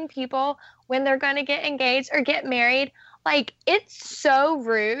asking people when they're going to get engaged or get married? Like, it's so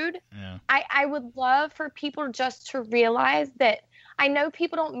rude. Yeah. I would love for people just to realize that I know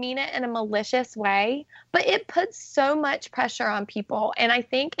people don't mean it in a malicious way, but it puts so much pressure on people. And I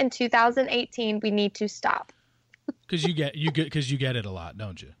think in 2018, we need to stop. Because you get it a lot,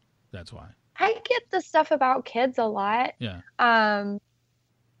 don't you? That's why. I get the stuff about kids a lot. Yeah.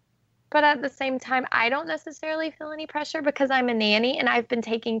 But at the same time, I don't necessarily feel any pressure because I'm a nanny and I've been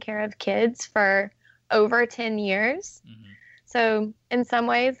taking care of kids for over 10 years. Mm-hmm. So in some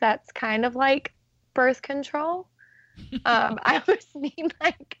ways, that's kind of like birth control. I always need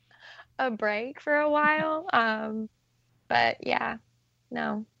like a break for a while. But yeah,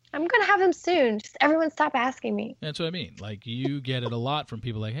 no, I'm gonna have him soon. Just everyone stop asking me. That's what I mean. Like, you get it a lot from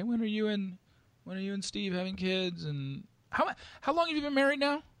people like, hey, when are you and Steve having kids? And how long have you been married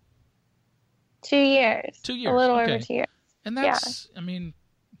now? 2 years. 2 years. A little okay. over 2 years. And that's, I mean,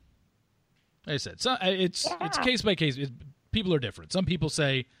 like I said, it's case by case. People are different. Some people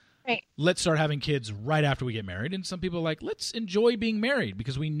say, right, let's start having kids right after we get married. And some people are like, let's enjoy being married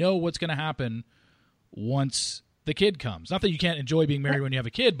because we know what's going to happen once the kid comes. Not that you can't enjoy being married when you have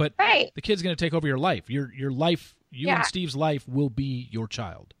a kid, but right, the kid's going to take over your life. Your life, and Steve's life will be your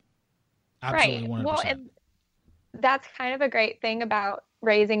child. Absolutely, right. 100%. Well, and that's kind of a great thing about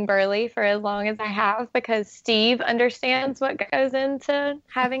raising Burley for as long as I have, because Steve understands what goes into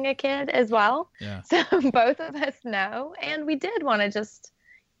having a kid as well. Yeah. So both of us know, and we did want to just,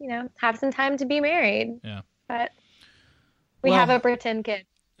 have some time to be married. Yeah. But we have a pretend kid.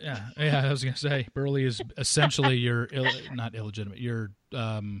 Yeah. I was gonna say Burley is essentially your not illegitimate. Your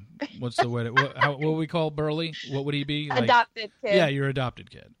what's the way? What would we call Burley? What would he be? Like, adopted kid. Yeah, your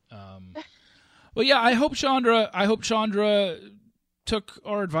adopted kid. Well, yeah. I hope Chandra took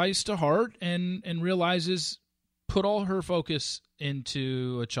our advice to heart and realizes, put all her focus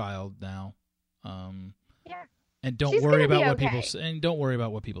into a child now. Yeah. And don't She's worry gonna about be what okay. people say. And don't worry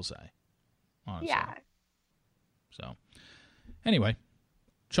about what people say. Honestly. Yeah. So, anyway,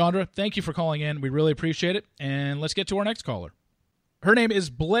 Chandra, thank you for calling in. We really appreciate it. And let's get to our next caller. Her name is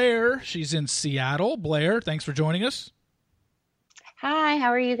Blair. She's in Seattle. Blair, thanks for joining us. Hi, how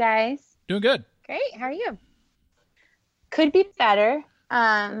are you guys? Doing good. Great. How are you? Could be better.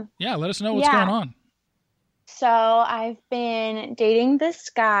 Yeah, let us know what's going on. So I've been dating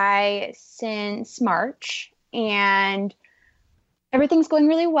this guy since March, and everything's going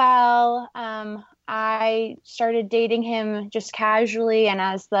really well. I started dating him just casually, and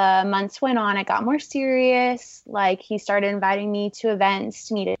as the months went on, it got more serious. Like, he started inviting me to events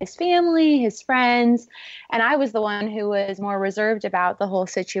to meet his family, his friends, and I was the one who was more reserved about the whole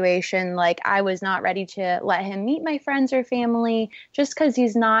situation. Like, I was not ready to let him meet my friends or family just because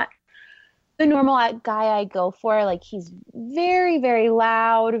he's not the normal guy I go for. Like, he's very, very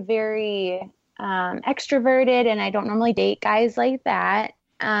loud, very extroverted, and I don't normally date guys like that.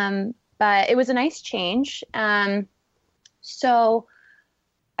 But it was a nice change. So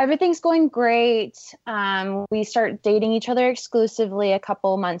everything's going great. We start dating each other exclusively a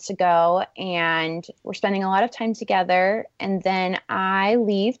couple months ago, and we're spending a lot of time together. And then I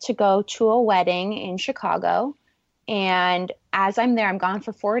leave to go to a wedding in Chicago. And as I'm there, I'm gone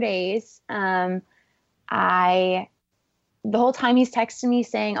for 4 days. The whole time he's texting me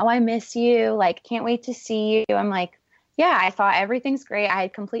saying, "Oh, I miss you. Like, can't wait to see you." I'm like, yeah, I thought everything's great. I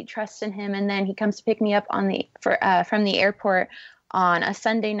had complete trust in him. And then he comes to pick me up from the airport on a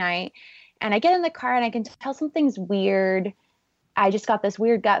Sunday night. And I get in the car and I can tell something's weird. I just got this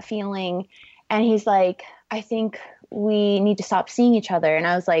weird gut feeling. And he's like, "I think we need to stop seeing each other." And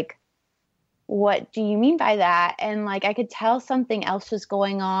I was like, "What do you mean by that?" And like, I could tell something else was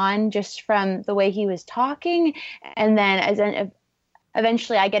going on just from the way he was talking. And then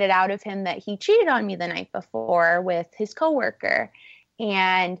eventually I get it out of him that he cheated on me the night before with his coworker,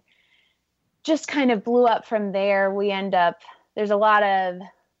 and just kind of blew up from there. There's a lot of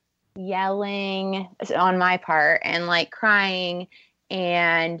yelling on my part and like crying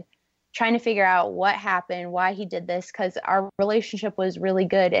and trying to figure out what happened, why he did this, because our relationship was really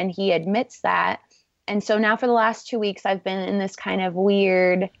good and he admits that. And so now for the last 2 weeks, I've been in this kind of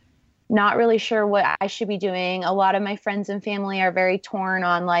weird, not really sure what I should be doing. A lot of my friends and family are very torn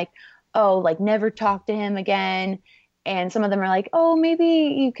on like, oh, like never talk to him again. And some of them are like, oh,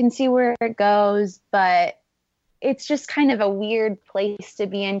 maybe you can see where it goes. But it's just kind of a weird place to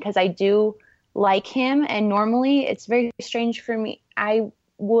be in because I do like him. And normally it's very strange for me. I've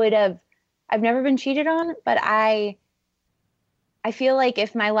never been cheated on, but I feel like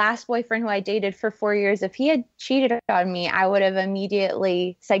if my last boyfriend who I dated for 4 years, if he had cheated on me, I would have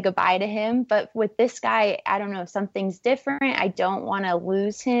immediately said goodbye to him. But with this guy, I don't know, something's different. I don't want to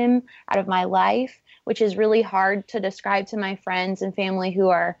lose him out of my life, which is really hard to describe to my friends and family who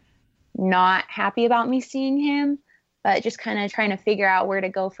are not happy about me seeing him, but just kind of trying to figure out where to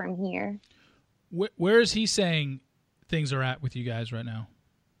go from here. Where is he saying things are at with you guys right now?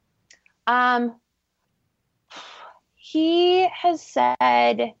 He has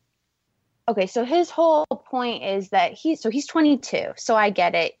said, okay, so his whole point is that he's 22. So I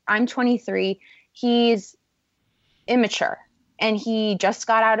get it. I'm 23. He's immature and he just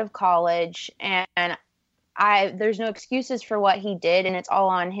got out of college. And there's no excuses for what he did, and it's all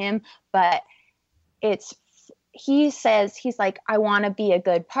on him. But he says, he's like, I want to be a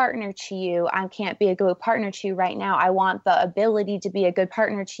good partner to you. I can't be a good partner to you right now. I want the ability to be a good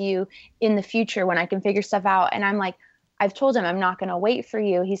partner to you in the future when I can figure stuff out. And I'm like, I've told him I'm not going to wait for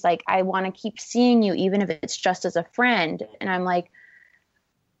you. He's like, I want to keep seeing you, even if it's just as a friend. And I'm like,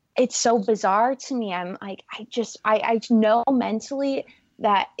 it's so bizarre to me. I'm like, I know mentally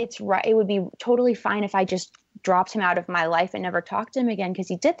that it's right. It would be totally fine if I just dropped him out of my life and never talked to him again, because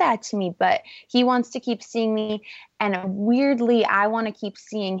he did that to me. But he wants to keep seeing me, and weirdly I want to keep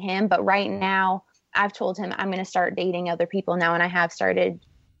seeing him. But right now I've told him I'm going to start dating other people now, and I have started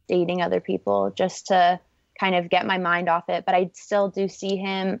dating other people just to kind of get my mind off it. But I still do see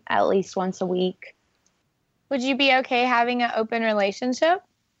him at least once a week. Would you be okay having an open relationship?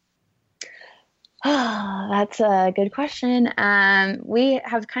 That's a good question. We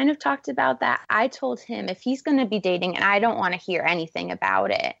have kind of talked about that. I told him if he's going to be dating, and I don't want to hear anything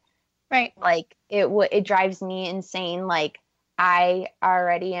about it. Right. Like it drives me insane. Like I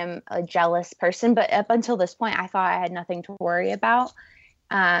already am a jealous person, but up until this point, I thought I had nothing to worry about.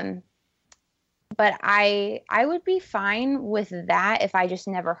 But I would be fine with that if I just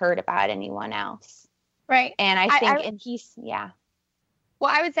never heard about anyone else. Right. And I think, and he's, yeah.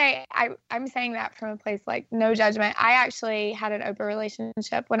 Well, I would say I'm saying that from a place like no judgment. I actually had an open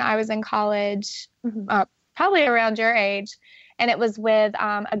relationship when I was in college, probably around your age. And it was with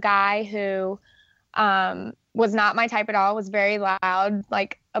a guy who was not my type at all, was very loud,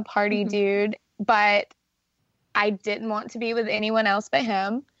 like a party dude. But I didn't want to be with anyone else but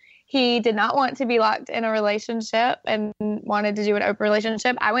him. He did not want to be locked in a relationship and wanted to do an open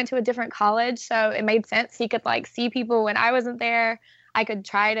relationship. I went to a different college, so it made sense. He could like see people when I wasn't there. I could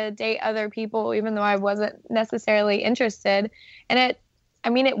try to date other people even though I wasn't necessarily interested. And it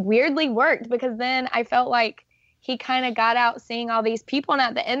weirdly worked, because then I felt like he kind of got out seeing all these people. And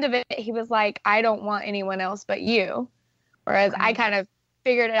at the end of it, he was like, I don't want anyone else but you. Whereas I kind of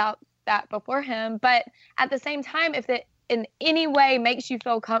figured it out that before him. But at the same time, if it in any way makes you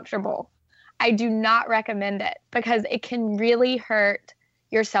feel comfortable, I do not recommend it, because it can really hurt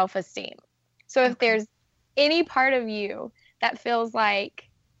your self-esteem. So if there's any part of you that feels like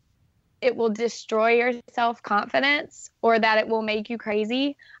it will destroy your self-confidence or that it will make you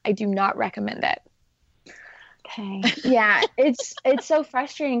crazy, I do not recommend it. Okay. Yeah, it's so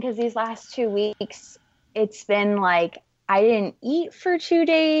frustrating, because these last 2 weeks, it's been like I didn't eat for 2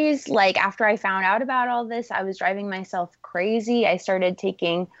 days. Like after I found out about all this, I was driving myself crazy. I started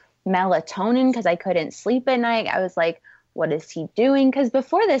taking melatonin because I couldn't sleep at night. I was like, what is he doing? Because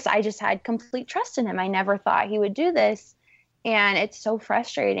before this, I just had complete trust in him. I never thought he would do this. And it's so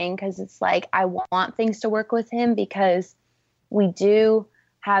frustrating, because it's like I want things to work with him, because we do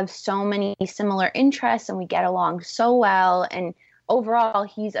have so many similar interests and we get along so well. And overall,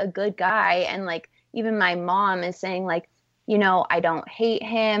 he's a good guy. And like even my mom is saying, like, you know, I don't hate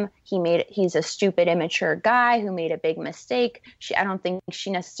him. He's a stupid, immature guy who made a big mistake. I don't think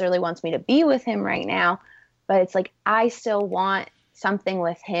she necessarily wants me to be with him right now. But it's like I still want something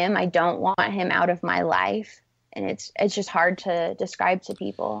with him. I don't want him out of my life. And it's just hard to describe to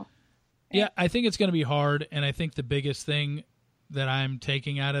people. Yeah, I think it's going to be hard. And I think the biggest thing that I'm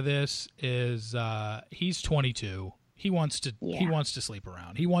taking out of this is he's 22. He wants to sleep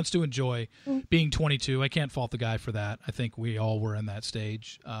around. He wants to enjoy being 22. I can't fault the guy for that. I think we all were in that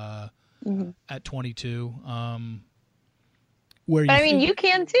stage at 22. You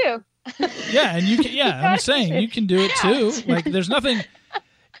can too. Yeah, and you can. Yeah, I'm saying you can do it too. Like, there's nothing.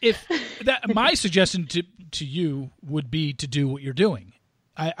 My suggestion to you would be to do what you're doing.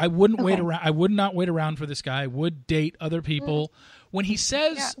 I wouldn't wait around. I would not wait around for this guy. I would date other people. When he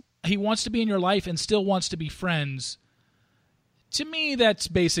says he wants to be in your life and still wants to be friends, to me, that's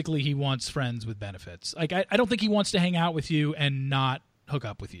basically he wants friends with benefits. Like, I don't think he wants to hang out with you and not hook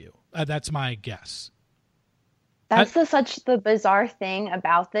up with you. That's my guess. That's the bizarre thing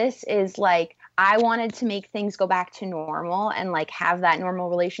about this is, like, I wanted to make things go back to normal and, like, have that normal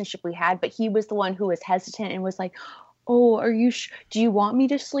relationship we had. But he was the one who was hesitant and was like, oh, are you do you want me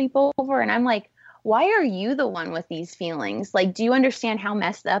to sleep over? And I'm like, why are you the one with these feelings? Like, do you understand how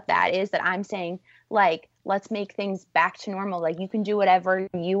messed up that is, that I'm saying, like, let's make things back to normal. Like, you can do whatever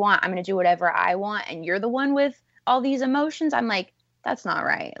you want. I'm going to do whatever I want. And you're the one with all these emotions. I'm like, that's not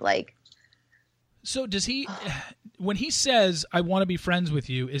right. Like, so does he, when he says, I want to be friends with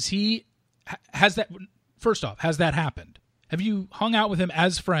you, has that happened? Have you hung out with him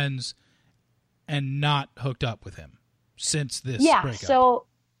as friends and not hooked up with him since this breakup? So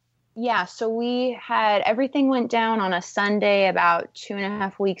Yeah, so we had everything went down on a Sunday about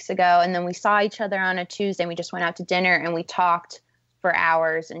 2.5 weeks ago, and then we saw each other on a Tuesday. And we just went out to dinner and we talked for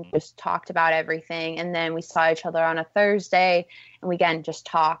hours and just talked about everything. And then we saw each other on a Thursday, and we again just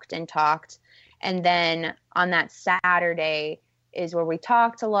talked and talked. And then on that Saturday is where we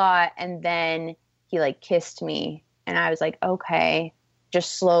talked a lot, and then he like kissed me, and I was like, okay,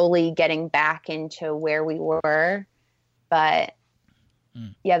 just slowly getting back into where we were, but.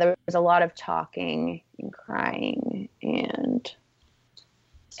 Yeah, there was a lot of talking and crying and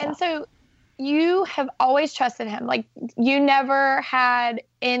stuff. And so you have always trusted him. Like, you never had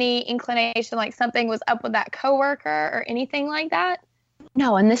any inclination like something was up with that coworker or anything like that?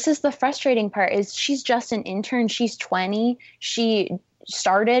 No, and this is the frustrating part is she's just an intern. She's 20. She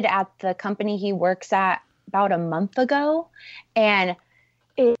started at the company he works at about a month ago. And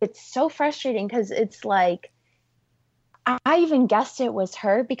it's so frustrating because it's like, I even guessed it was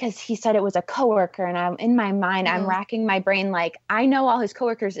her because he said it was a coworker, and I'm in my mind, I'm racking my brain. Like, I know all his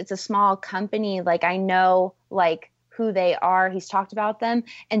coworkers. It's a small company. Like, I know like who they are. He's talked about them.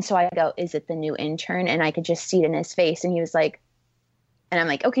 And so I go, is it the new intern? And I could just see it in his face. And he was like, and I'm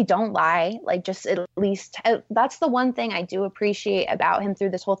like, okay, don't lie. Like, just at least that's the one thing I do appreciate about him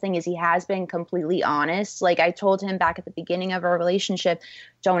through this whole thing is he has been completely honest. Like, I told him back at the beginning of our relationship,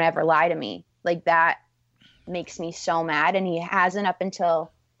 don't ever lie to me. Like, that makes me so mad. And he hasn't up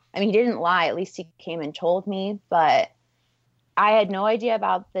until, I mean, he didn't lie. At least he came and told me, but I had no idea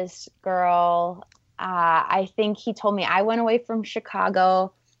about this girl. I think he told me I went away from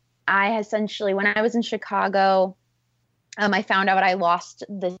Chicago. I essentially, when I was in Chicago, I found out I lost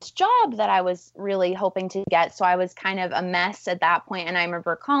this job that I was really hoping to get. So I was kind of a mess at that point. And I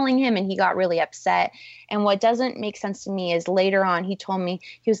remember calling him and he got really upset. And what doesn't make sense to me is later on, he told me,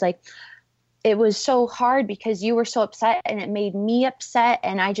 he was like, it was so hard because you were so upset and it made me upset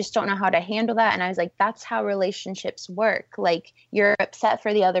and I just don't know how to handle that. And I was like, that's how relationships work. Like, you're upset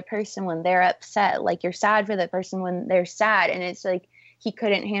for the other person when they're upset. Like, you're sad for the person when they're sad. And it's like, he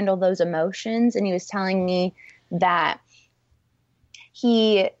couldn't handle those emotions. And he was telling me that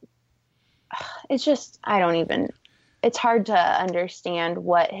it's just, it's hard to understand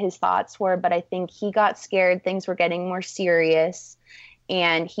what his thoughts were, but I think he got scared. Things were getting more serious.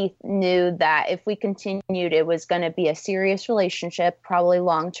 And he knew that if we continued, it was going to be a serious relationship, probably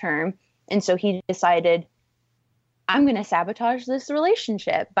long term. And so he decided, I'm going to sabotage this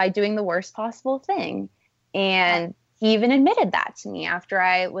relationship by doing the worst possible thing. And he even admitted that to me after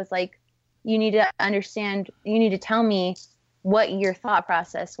I was like, you need to understand, you need to tell me what your thought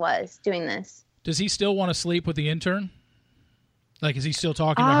process was doing this. Does he still want to sleep with the intern? Like, is he still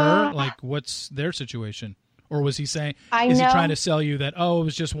talking to her? Like, what's their situation? Or was he saying, is he trying to sell you that, oh, it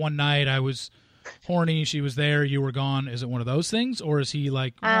was just one night, I was horny, she was there, you were gone? Is it one of those things? Or is he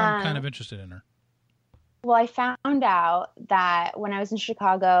like, oh, I'm kind of interested in her? Well, I found out that when I was in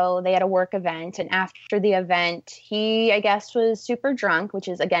Chicago, they had a work event. And after the event, he, I guess, was super drunk, which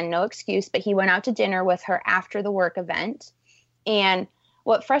is, again, no excuse. But he went out to dinner with her after the work event. And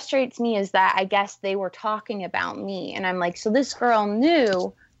what frustrates me is that I guess they were talking about me. And I'm like, so this girl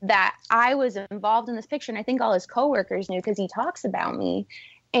knew that I was involved in this picture. And I think all his coworkers knew because he talks about me.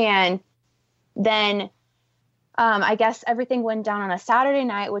 And then I guess everything went down on a Saturday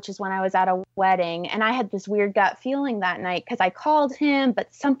night, which is when I was at a wedding. And I had this weird gut feeling that night because I called him,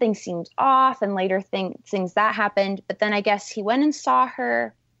 but something seemed off. And later things that happened. But then I guess he went and saw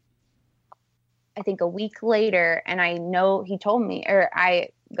her, I think a week later. And I know he told me, or I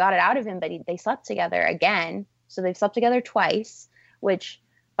got it out of him, but they slept together again. So they've slept together twice, which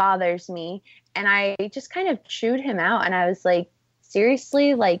bothers me. And I just kind of chewed him out. And I was like,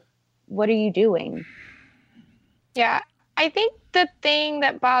 seriously, like, what are you doing? Yeah, I think the thing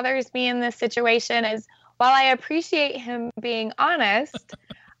that bothers me in this situation is while I appreciate him being honest,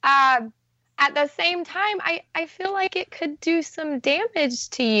 at the same time, I feel like it could do some damage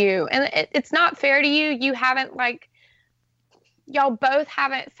to you. And it's not fair to you. You haven't, like, y'all both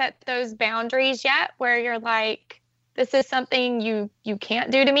haven't set those boundaries yet where you're like, this is something you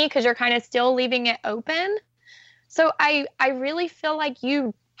can't do to me because you're kind of still leaving it open. So I really feel like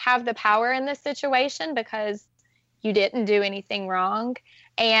you have the power in this situation because you didn't do anything wrong.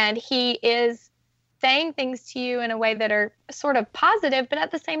 And he is saying things to you in a way that are sort of positive, but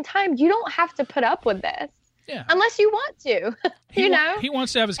at the same time, you don't have to put up with this. Yeah. Unless you want to, know? He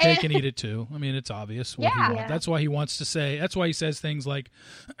wants to have his cake and eat it too. I mean, it's obvious what he wants. That's why he wants to say, that's why he says things like,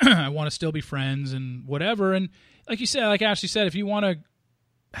 I want to still be friends and whatever. And like you said, like Ashley said, if you want to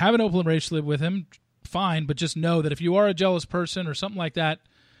have an open relationship with him, fine. But just know that if you are a jealous person or something like that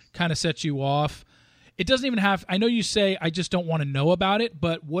kind of sets you off, it doesn't even have, I know you say, I just don't want to know about it,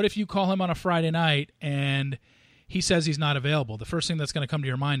 but what if you call him on a Friday night and he says he's not available? The first thing that's going to come to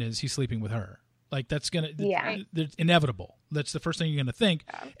your mind is he's sleeping with her. Like, that's going to, it's inevitable. That's the first thing you're going to think,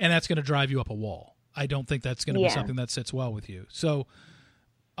 and that's going to drive you up a wall. I don't think that's going to be something that sits well with you. So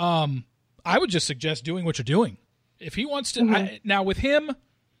I would just suggest doing what you're doing. If he wants to, now with him,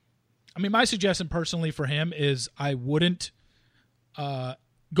 I mean, my suggestion personally for him is I wouldn't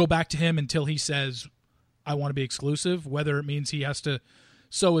go back to him until he says, I want to be exclusive, whether it means he has to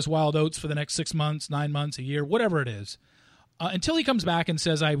sow his wild oats for the next 6 months, 9 months, a year, whatever it is. Until he comes back and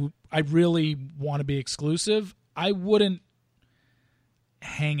says, I really want to be exclusive, I wouldn't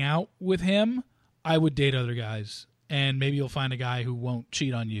hang out with him. I would date other guys, and maybe you'll find a guy who won't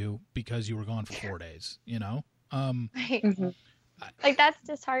cheat on you because you were gone for 4 days, you know? Like, that's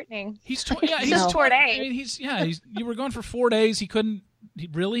disheartening. He's 4 days. I mean, you were gone for 4 days. He couldn't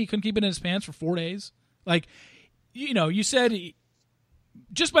keep it in his pants for 4 days. Like, you know, you said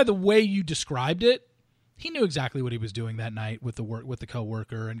just by the way you described it, he knew exactly what he was doing that night with the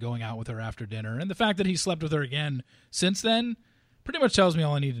coworker and going out with her after dinner. And the fact that he slept with her again since then pretty much tells me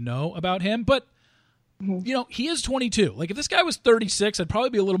all I need to know about him. But, you know, he is 22. Like, if this guy was 36, I'd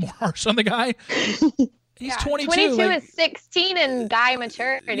probably be a little more harsh on the guy. He's 22. 22 is 16 in guy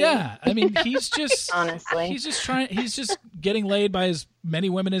maturity. Yeah, I mean, he's just honestly, he's just getting laid by as many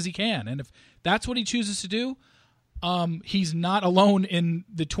women as he can, and if that's what he chooses to do, he's not alone in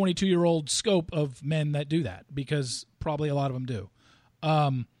the 22-year-old scope of men that do that, because probably a lot of them do.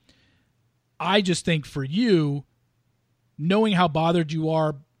 I just think for you, knowing how bothered you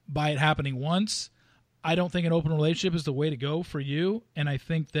are by it happening once, I don't think an open relationship is the way to go for you, and I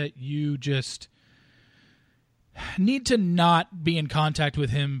think that you just need to not be in contact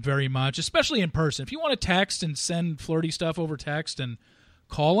with him very much, especially in person. If you want to text and send flirty stuff over text and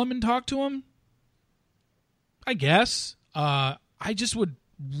call him and talk to him, I guess. I just would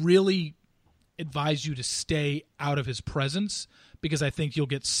really advise you to stay out of his presence, because I think you'll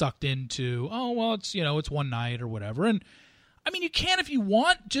get sucked into, oh, well, it's, you know, it's one night or whatever. And I mean, you can if you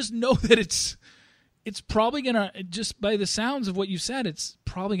want. Just know that it's probably going to, just by the sounds of what you said, it's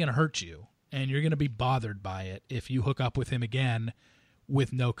probably going to hurt you. And you're going to be bothered by it if you hook up with him again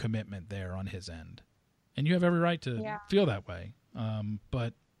with no commitment there on his end. And you have every right to feel that way.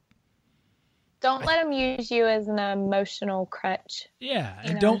 But don't let him use you as an emotional crutch. Yeah,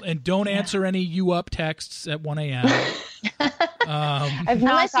 and don't answer any "you up" texts at 1 a.m.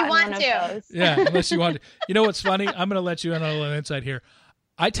 Unless you want to. Yeah, unless you want to. You know what's funny? I'm going to let you in on a little insight here.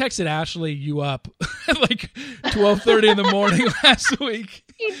 I texted Ashley "you up" at like 12:30 in the morning last week.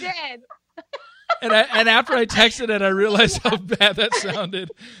 He did. And after I texted it, I realized how bad that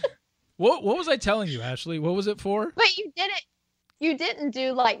sounded. What was I telling you, Ashley? What was it for? But you didn't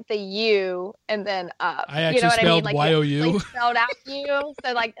do like the U and then up. I actually spelled Y-O-U. Like spelled out you,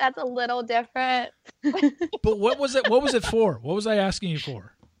 so like that's a little different. But what was it? What was it for? What was I asking you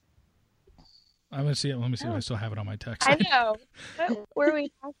for? I'm gonna see it. Let me see if I still have it on my text. I know. What were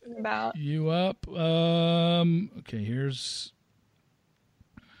we talking about? You up? Okay, here's.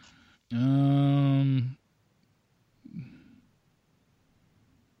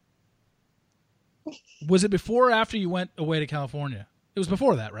 Was it before or after you went away to California? It was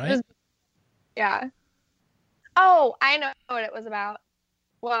before that, right? Yeah. Oh, I know what it was about.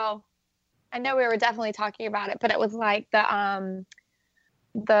 Well, I know we were definitely talking about it, but it was like the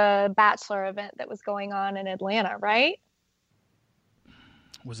Bachelor event that was going on in Atlanta, right?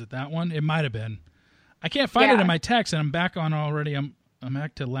 Was it that one? It might have been. I can't find it in my text, and I'm back on already. I'm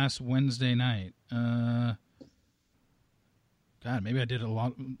back to last Wednesday night. God, maybe I did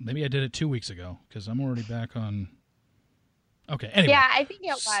it Maybe I did it 2 weeks ago, because I'm already back on. Okay, anyway. Yeah, I think it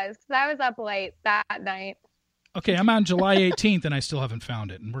was, because I was up late that night. Okay, I'm on July 18th, and I still haven't found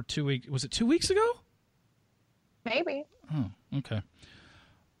it. And we're 2 weeks. Was it 2 weeks ago? Maybe. Oh, okay.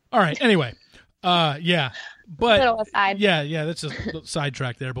 All right. Anyway, yeah, but little aside. Yeah, that's a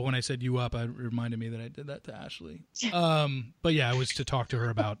sidetrack there. But when I said "you up," it reminded me that I did that to Ashley. But yeah, it was to talk to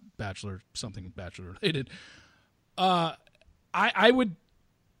her about something Bachelor related. I would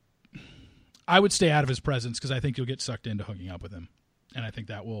stay out of his presence, because I think you'll get sucked into hooking up with him, and I think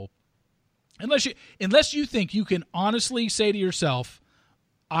that will, unless you think you can honestly say to yourself,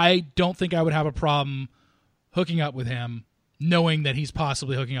 I don't think I would have a problem hooking up with him, knowing that he's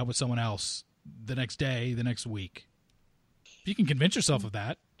possibly hooking up with someone else the next day, the next week. If you can convince yourself of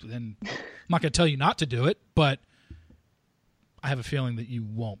that, then I'm not going to tell you not to do it, but I have a feeling that you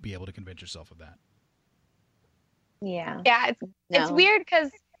won't be able to convince yourself of that. Yeah. Yeah, it's weird, because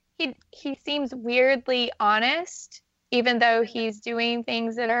he seems weirdly honest, even though he's doing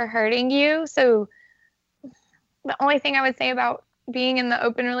things that are hurting you. So the only thing I would say about being in the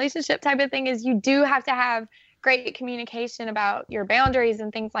open relationship type of thing is you do have to have great communication about your boundaries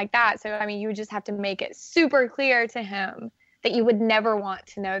and things like that. So, I mean, you just have to make it super clear to him that you would never want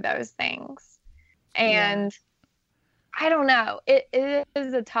to know those things. And I don't know. It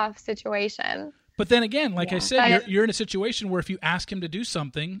is a tough situation. But then again, like I said, you're in a situation where if you ask him to do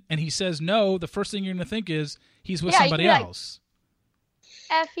something and he says no, the first thing you're going to think is he's with somebody else.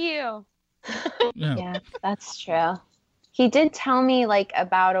 F you. Yeah, that's true. He did tell me like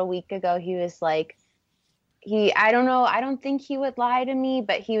about a week ago, he was like, I don't know, I don't think he would lie to me,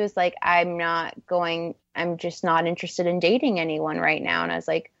 but he was like, I'm just not interested in dating anyone right now. And I was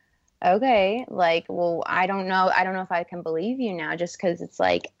like, okay, like, well, I don't know if I can believe you now, just because it's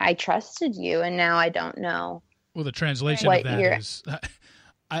like I trusted you and now I don't know. Well, the translation of that is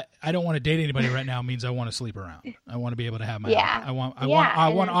I don't want to date anybody right now means I want to sleep around. I want to be able to have my I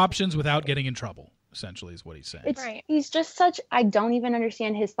want options without getting in trouble, essentially is what he's saying. He's just I don't even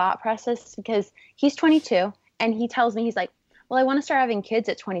understand his thought process, because he's 22 and he tells me, he's like, well, I want to start having kids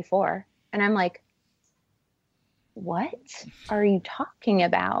at 24. And I'm like, what are you talking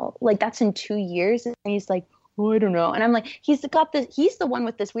about? Like, that's in 2 years. And he's like, oh, I don't know. And I'm like, he's the one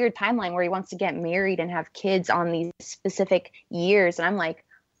with this weird timeline where he wants to get married and have kids on these specific years. And I'm like,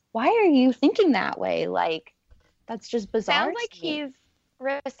 why are you thinking that way? Like, that's just bizarre. Sounds like he's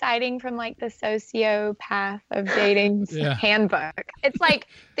reciting from like the sociopath of dating handbook. It's like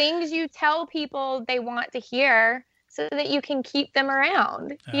things you tell people they want to hear so that you can keep them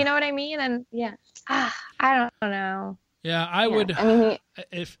around. You know what I mean? And I don't know. Yeah, I would. I mean,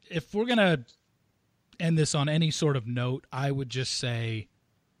 if we're gonna end this on any sort of note, I would just say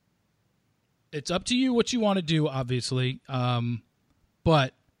it's up to you what you want to do, obviously.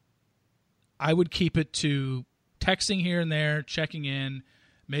 But I would keep it to texting here and there, checking in,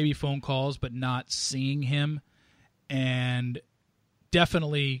 maybe phone calls, but not seeing him. And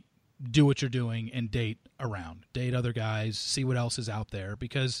definitely do what you're doing and date around. Date other guys, see what else is out there.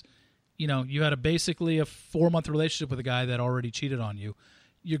 Because, you know, you had basically a 4-month relationship with a guy that already cheated on you.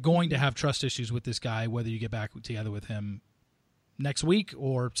 You're going to have trust issues with this guy, whether you get back together with him next week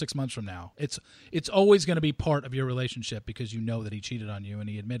or 6 months from now. It's always going to be part of your relationship because you know that he cheated on you and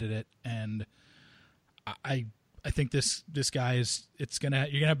he admitted it. And I think this guy you're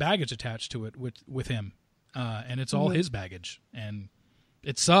gonna have baggage attached to it with him, and it's all his baggage, and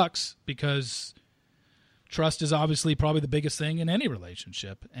it sucks because trust is obviously probably the biggest thing in any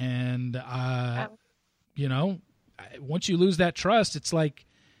relationship. And you know, once you lose that trust, it's like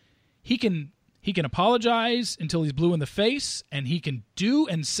he can apologize until he's blue in the face, and he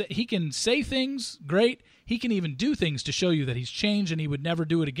can say things great. He can even do things to show you that he's changed and he would never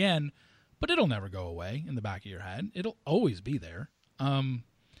do it again, but it'll never go away in the back of your head. It'll always be there.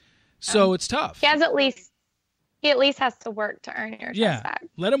 So it's tough. He at least has to work to earn your trust back.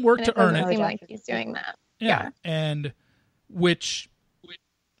 Let him work to earn it. It doesn't seem like he's doing that. Yeah. And which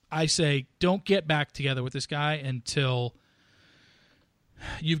I say, don't get back together with this guy until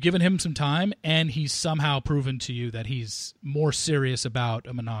you've given him some time and he's somehow proven to you that he's more serious about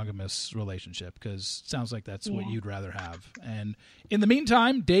a monogamous relationship, because it sounds like that's what you'd rather have. And in the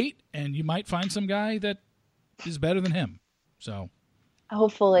meantime, date, and you might find some guy that is better than him. So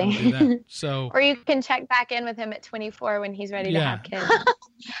hopefully. So, or you can check back in with him at 24 when he's ready to have kids.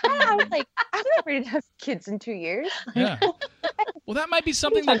 I was like, I'm not ready to have kids in 2 years. Yeah. Well, that might be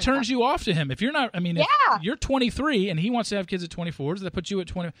something that turns you off to him. If you're not, I mean, if you're 23 and he wants to have kids at 24, does that put you at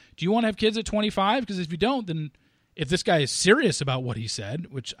 20? Do you want to have kids at 25? Because if you don't, then if this guy is serious about what he said,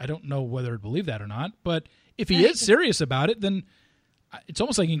 which I don't know whether to believe that or not, but if he is serious about it, then it's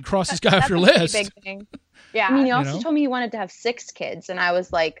almost like you can cross this guy off your list. Big thing. Yeah. I mean, he also told me he wanted to have 6 kids, and I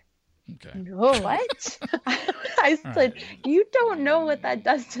was like, okay. What? I said, you don't know what that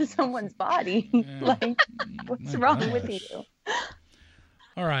does to someone's body. Like, what's wrong with you?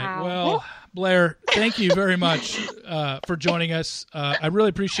 All right. Wow. Well, Blair, thank you very much for joining us. I really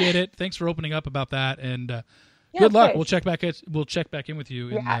appreciate it. Thanks for opening up about that, and good luck. We'll check back in with you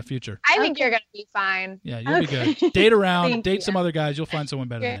in the future. I think you're going to be fine. Yeah, you'll be good. Date around, date some other guys. You'll find someone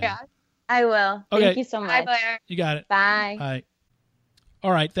better than him. I will. Okay. Thank you so much. Bye, Blair. You got it. Bye. Bye.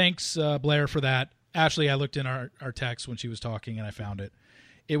 All right. Thanks, Blair, for that. Ashley, I looked in our text when she was talking, and I found it.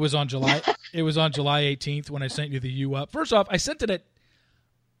 It was on July 18th when I sent you the U up. First off, I sent it at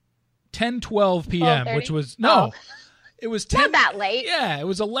 10:12 p.m., 12:30? which was it was 10. Not that late. Yeah, it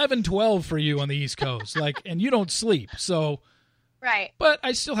was 11:12 for you on the East Coast. And you don't sleep, so right. But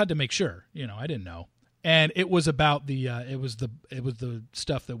I still had to make sure. I didn't know. And it was about the it was the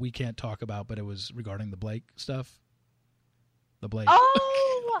stuff that we can't talk about, but it was regarding the Blake stuff. The Blake.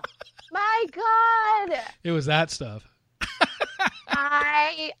 Oh, My God. It was that stuff.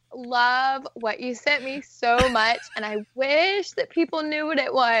 I love what you sent me so much, and I wish that people knew what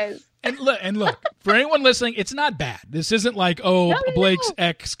it was. And look, for anyone listening, it's not bad. This isn't like, oh, No. Blake's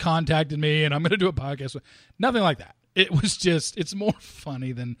ex contacted me and I'm going to do a podcast. Nothing like that. It was just, it's more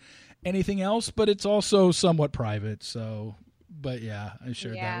funny than anything else, but it's also somewhat private. So, but yeah, I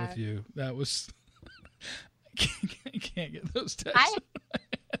shared that with you. That was, I can't get those texts.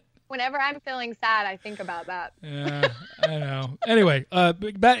 Whenever I'm feeling sad, I think about that. Yeah, I know. Anyway,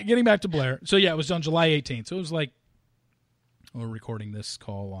 getting back to Blair. So yeah, it was on July 18th. So it was like, we're recording this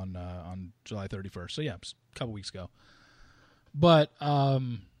call on July 31st. So yeah, it was a couple weeks ago. But I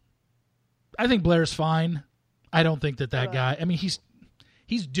think Blair's fine. I don't think that guy. I mean, he's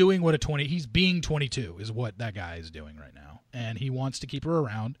doing what he's being 22 is what that guy is doing right now, and he wants to keep her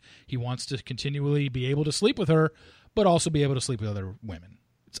around. He wants to continually be able to sleep with her, but also be able to sleep with other women.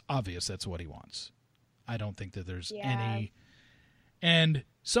 It's obvious that's what he wants. I don't think that there's any. And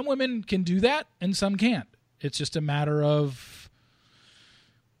some women can do that, and some can't. It's just a matter of.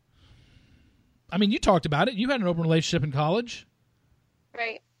 I mean, you talked about it. You had an open relationship in college.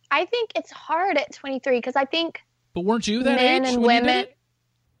 Right. I think it's hard at 23 because I think. But weren't you that men age and when women? you did it?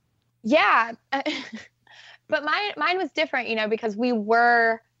 Yeah. But mine was different, because we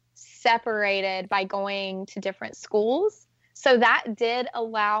were separated by going to different schools. So that did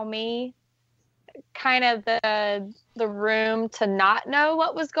allow me kind of the room to not know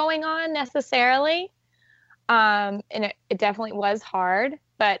what was going on necessarily. And it definitely was hard,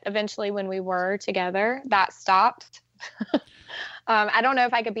 but eventually when we were together, that stopped. I don't know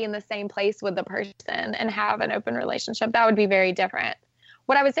if I could be in the same place with the person and have an open relationship. That would be very different.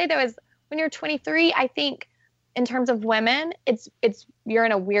 What I would say though is when you're 23, I think in terms of women, it's you're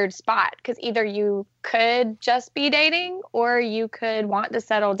in a weird spot because either you could just be dating or you could want to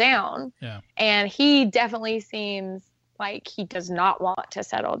settle down. Yeah. And he definitely seems like he does not want to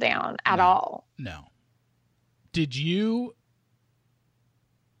settle down at all. No. Did you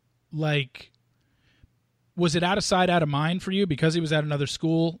was it out of sight, out of mind for you because he was at another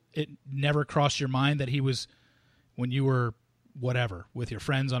school? It never crossed your mind that he was, when you were whatever, with your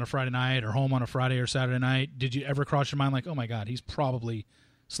friends on a Friday night or home on a Friday or Saturday night, did you ever cross your mind like, oh my God, he's probably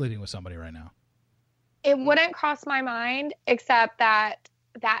sleeping with somebody right now? It wouldn't cross my mind, except that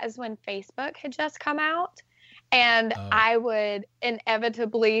is when Facebook had just come out. And I would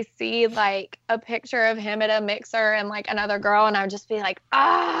inevitably see like a picture of him at a mixer and like another girl. And I would just be like,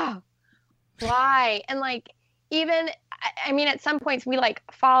 why? And like, even, I mean, at some points we like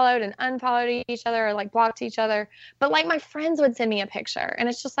followed and unfollowed each other or like blocked each other. But like my friends would send me a picture and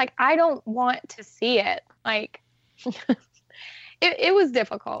it's just like, I don't want to see it. Like it was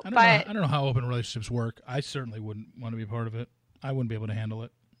difficult. I don't know how open relationships work. I certainly wouldn't want to be a part of it. I wouldn't be able to handle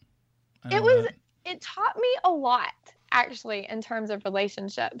it. It taught me a lot, actually, in terms of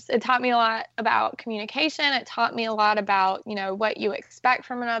relationships. It taught me a lot about communication. It taught me a lot about, what you expect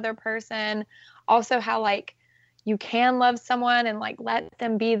from another person. Also how, like, you can love someone and, like, let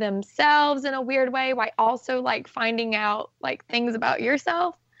them be themselves in a weird way while also, like, finding out, like, things about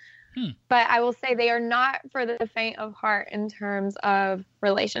yourself. But I will say they are not for the faint of heart in terms of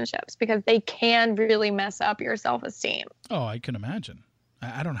relationships because they can really mess up your self-esteem. Oh, I can imagine.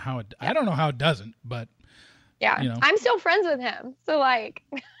 I don't know how it doesn't, but yeah, I'm still friends with him. So like,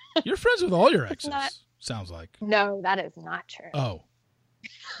 you're friends with all your exes. Sounds like. No, that is not true. Oh,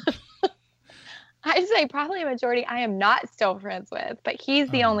 I'd say probably a majority I am not still friends with, but he's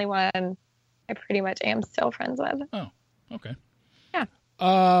the only one I pretty much am still friends with. Oh, okay. Yeah.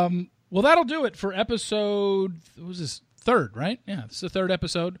 Well, that'll do it for episode. What was this? Third, right? Yeah, this is the third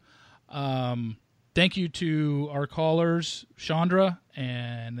episode. Thank you to our callers, Chandra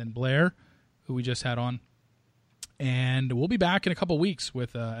and then Blair, who we just had on. And we'll be back in a couple weeks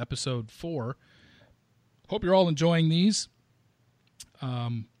with episode 4. Hope you're all enjoying these.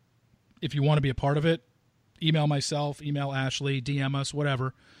 If you want to be a part of it, email myself, email Ashley, DM us,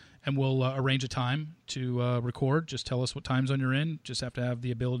 whatever, and we'll arrange a time to record. Just tell us what time zone you're in. Just have to have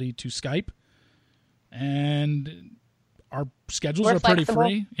the ability to Skype. And our schedules are pretty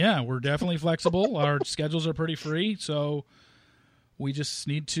free. Yeah, we're definitely flexible. Our schedules are pretty free, so we just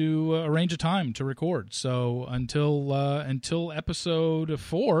need to arrange a time to record. So until episode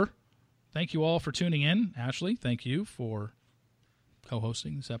 4, thank you all for tuning in. Ashley, thank you for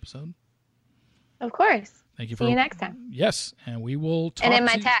co-hosting this episode. Of course. Thank you. See you next time. Yes, and we will talk. And in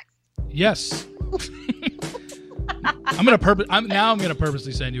my text. Yes. I'm gonna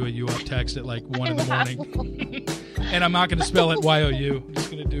purposely send you a U up text at like 1 in the morning. And I'm not going to spell it Y-O-U. I'm just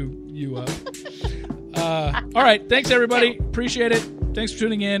going to do you up. All right. Thanks, everybody. Appreciate it. Thanks for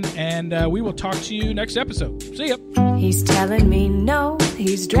tuning in, and we will talk to you next episode. See ya. He's telling me no,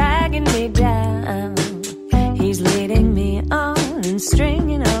 he's dragging me down. He's leading me on and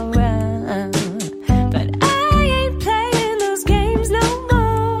stringing on.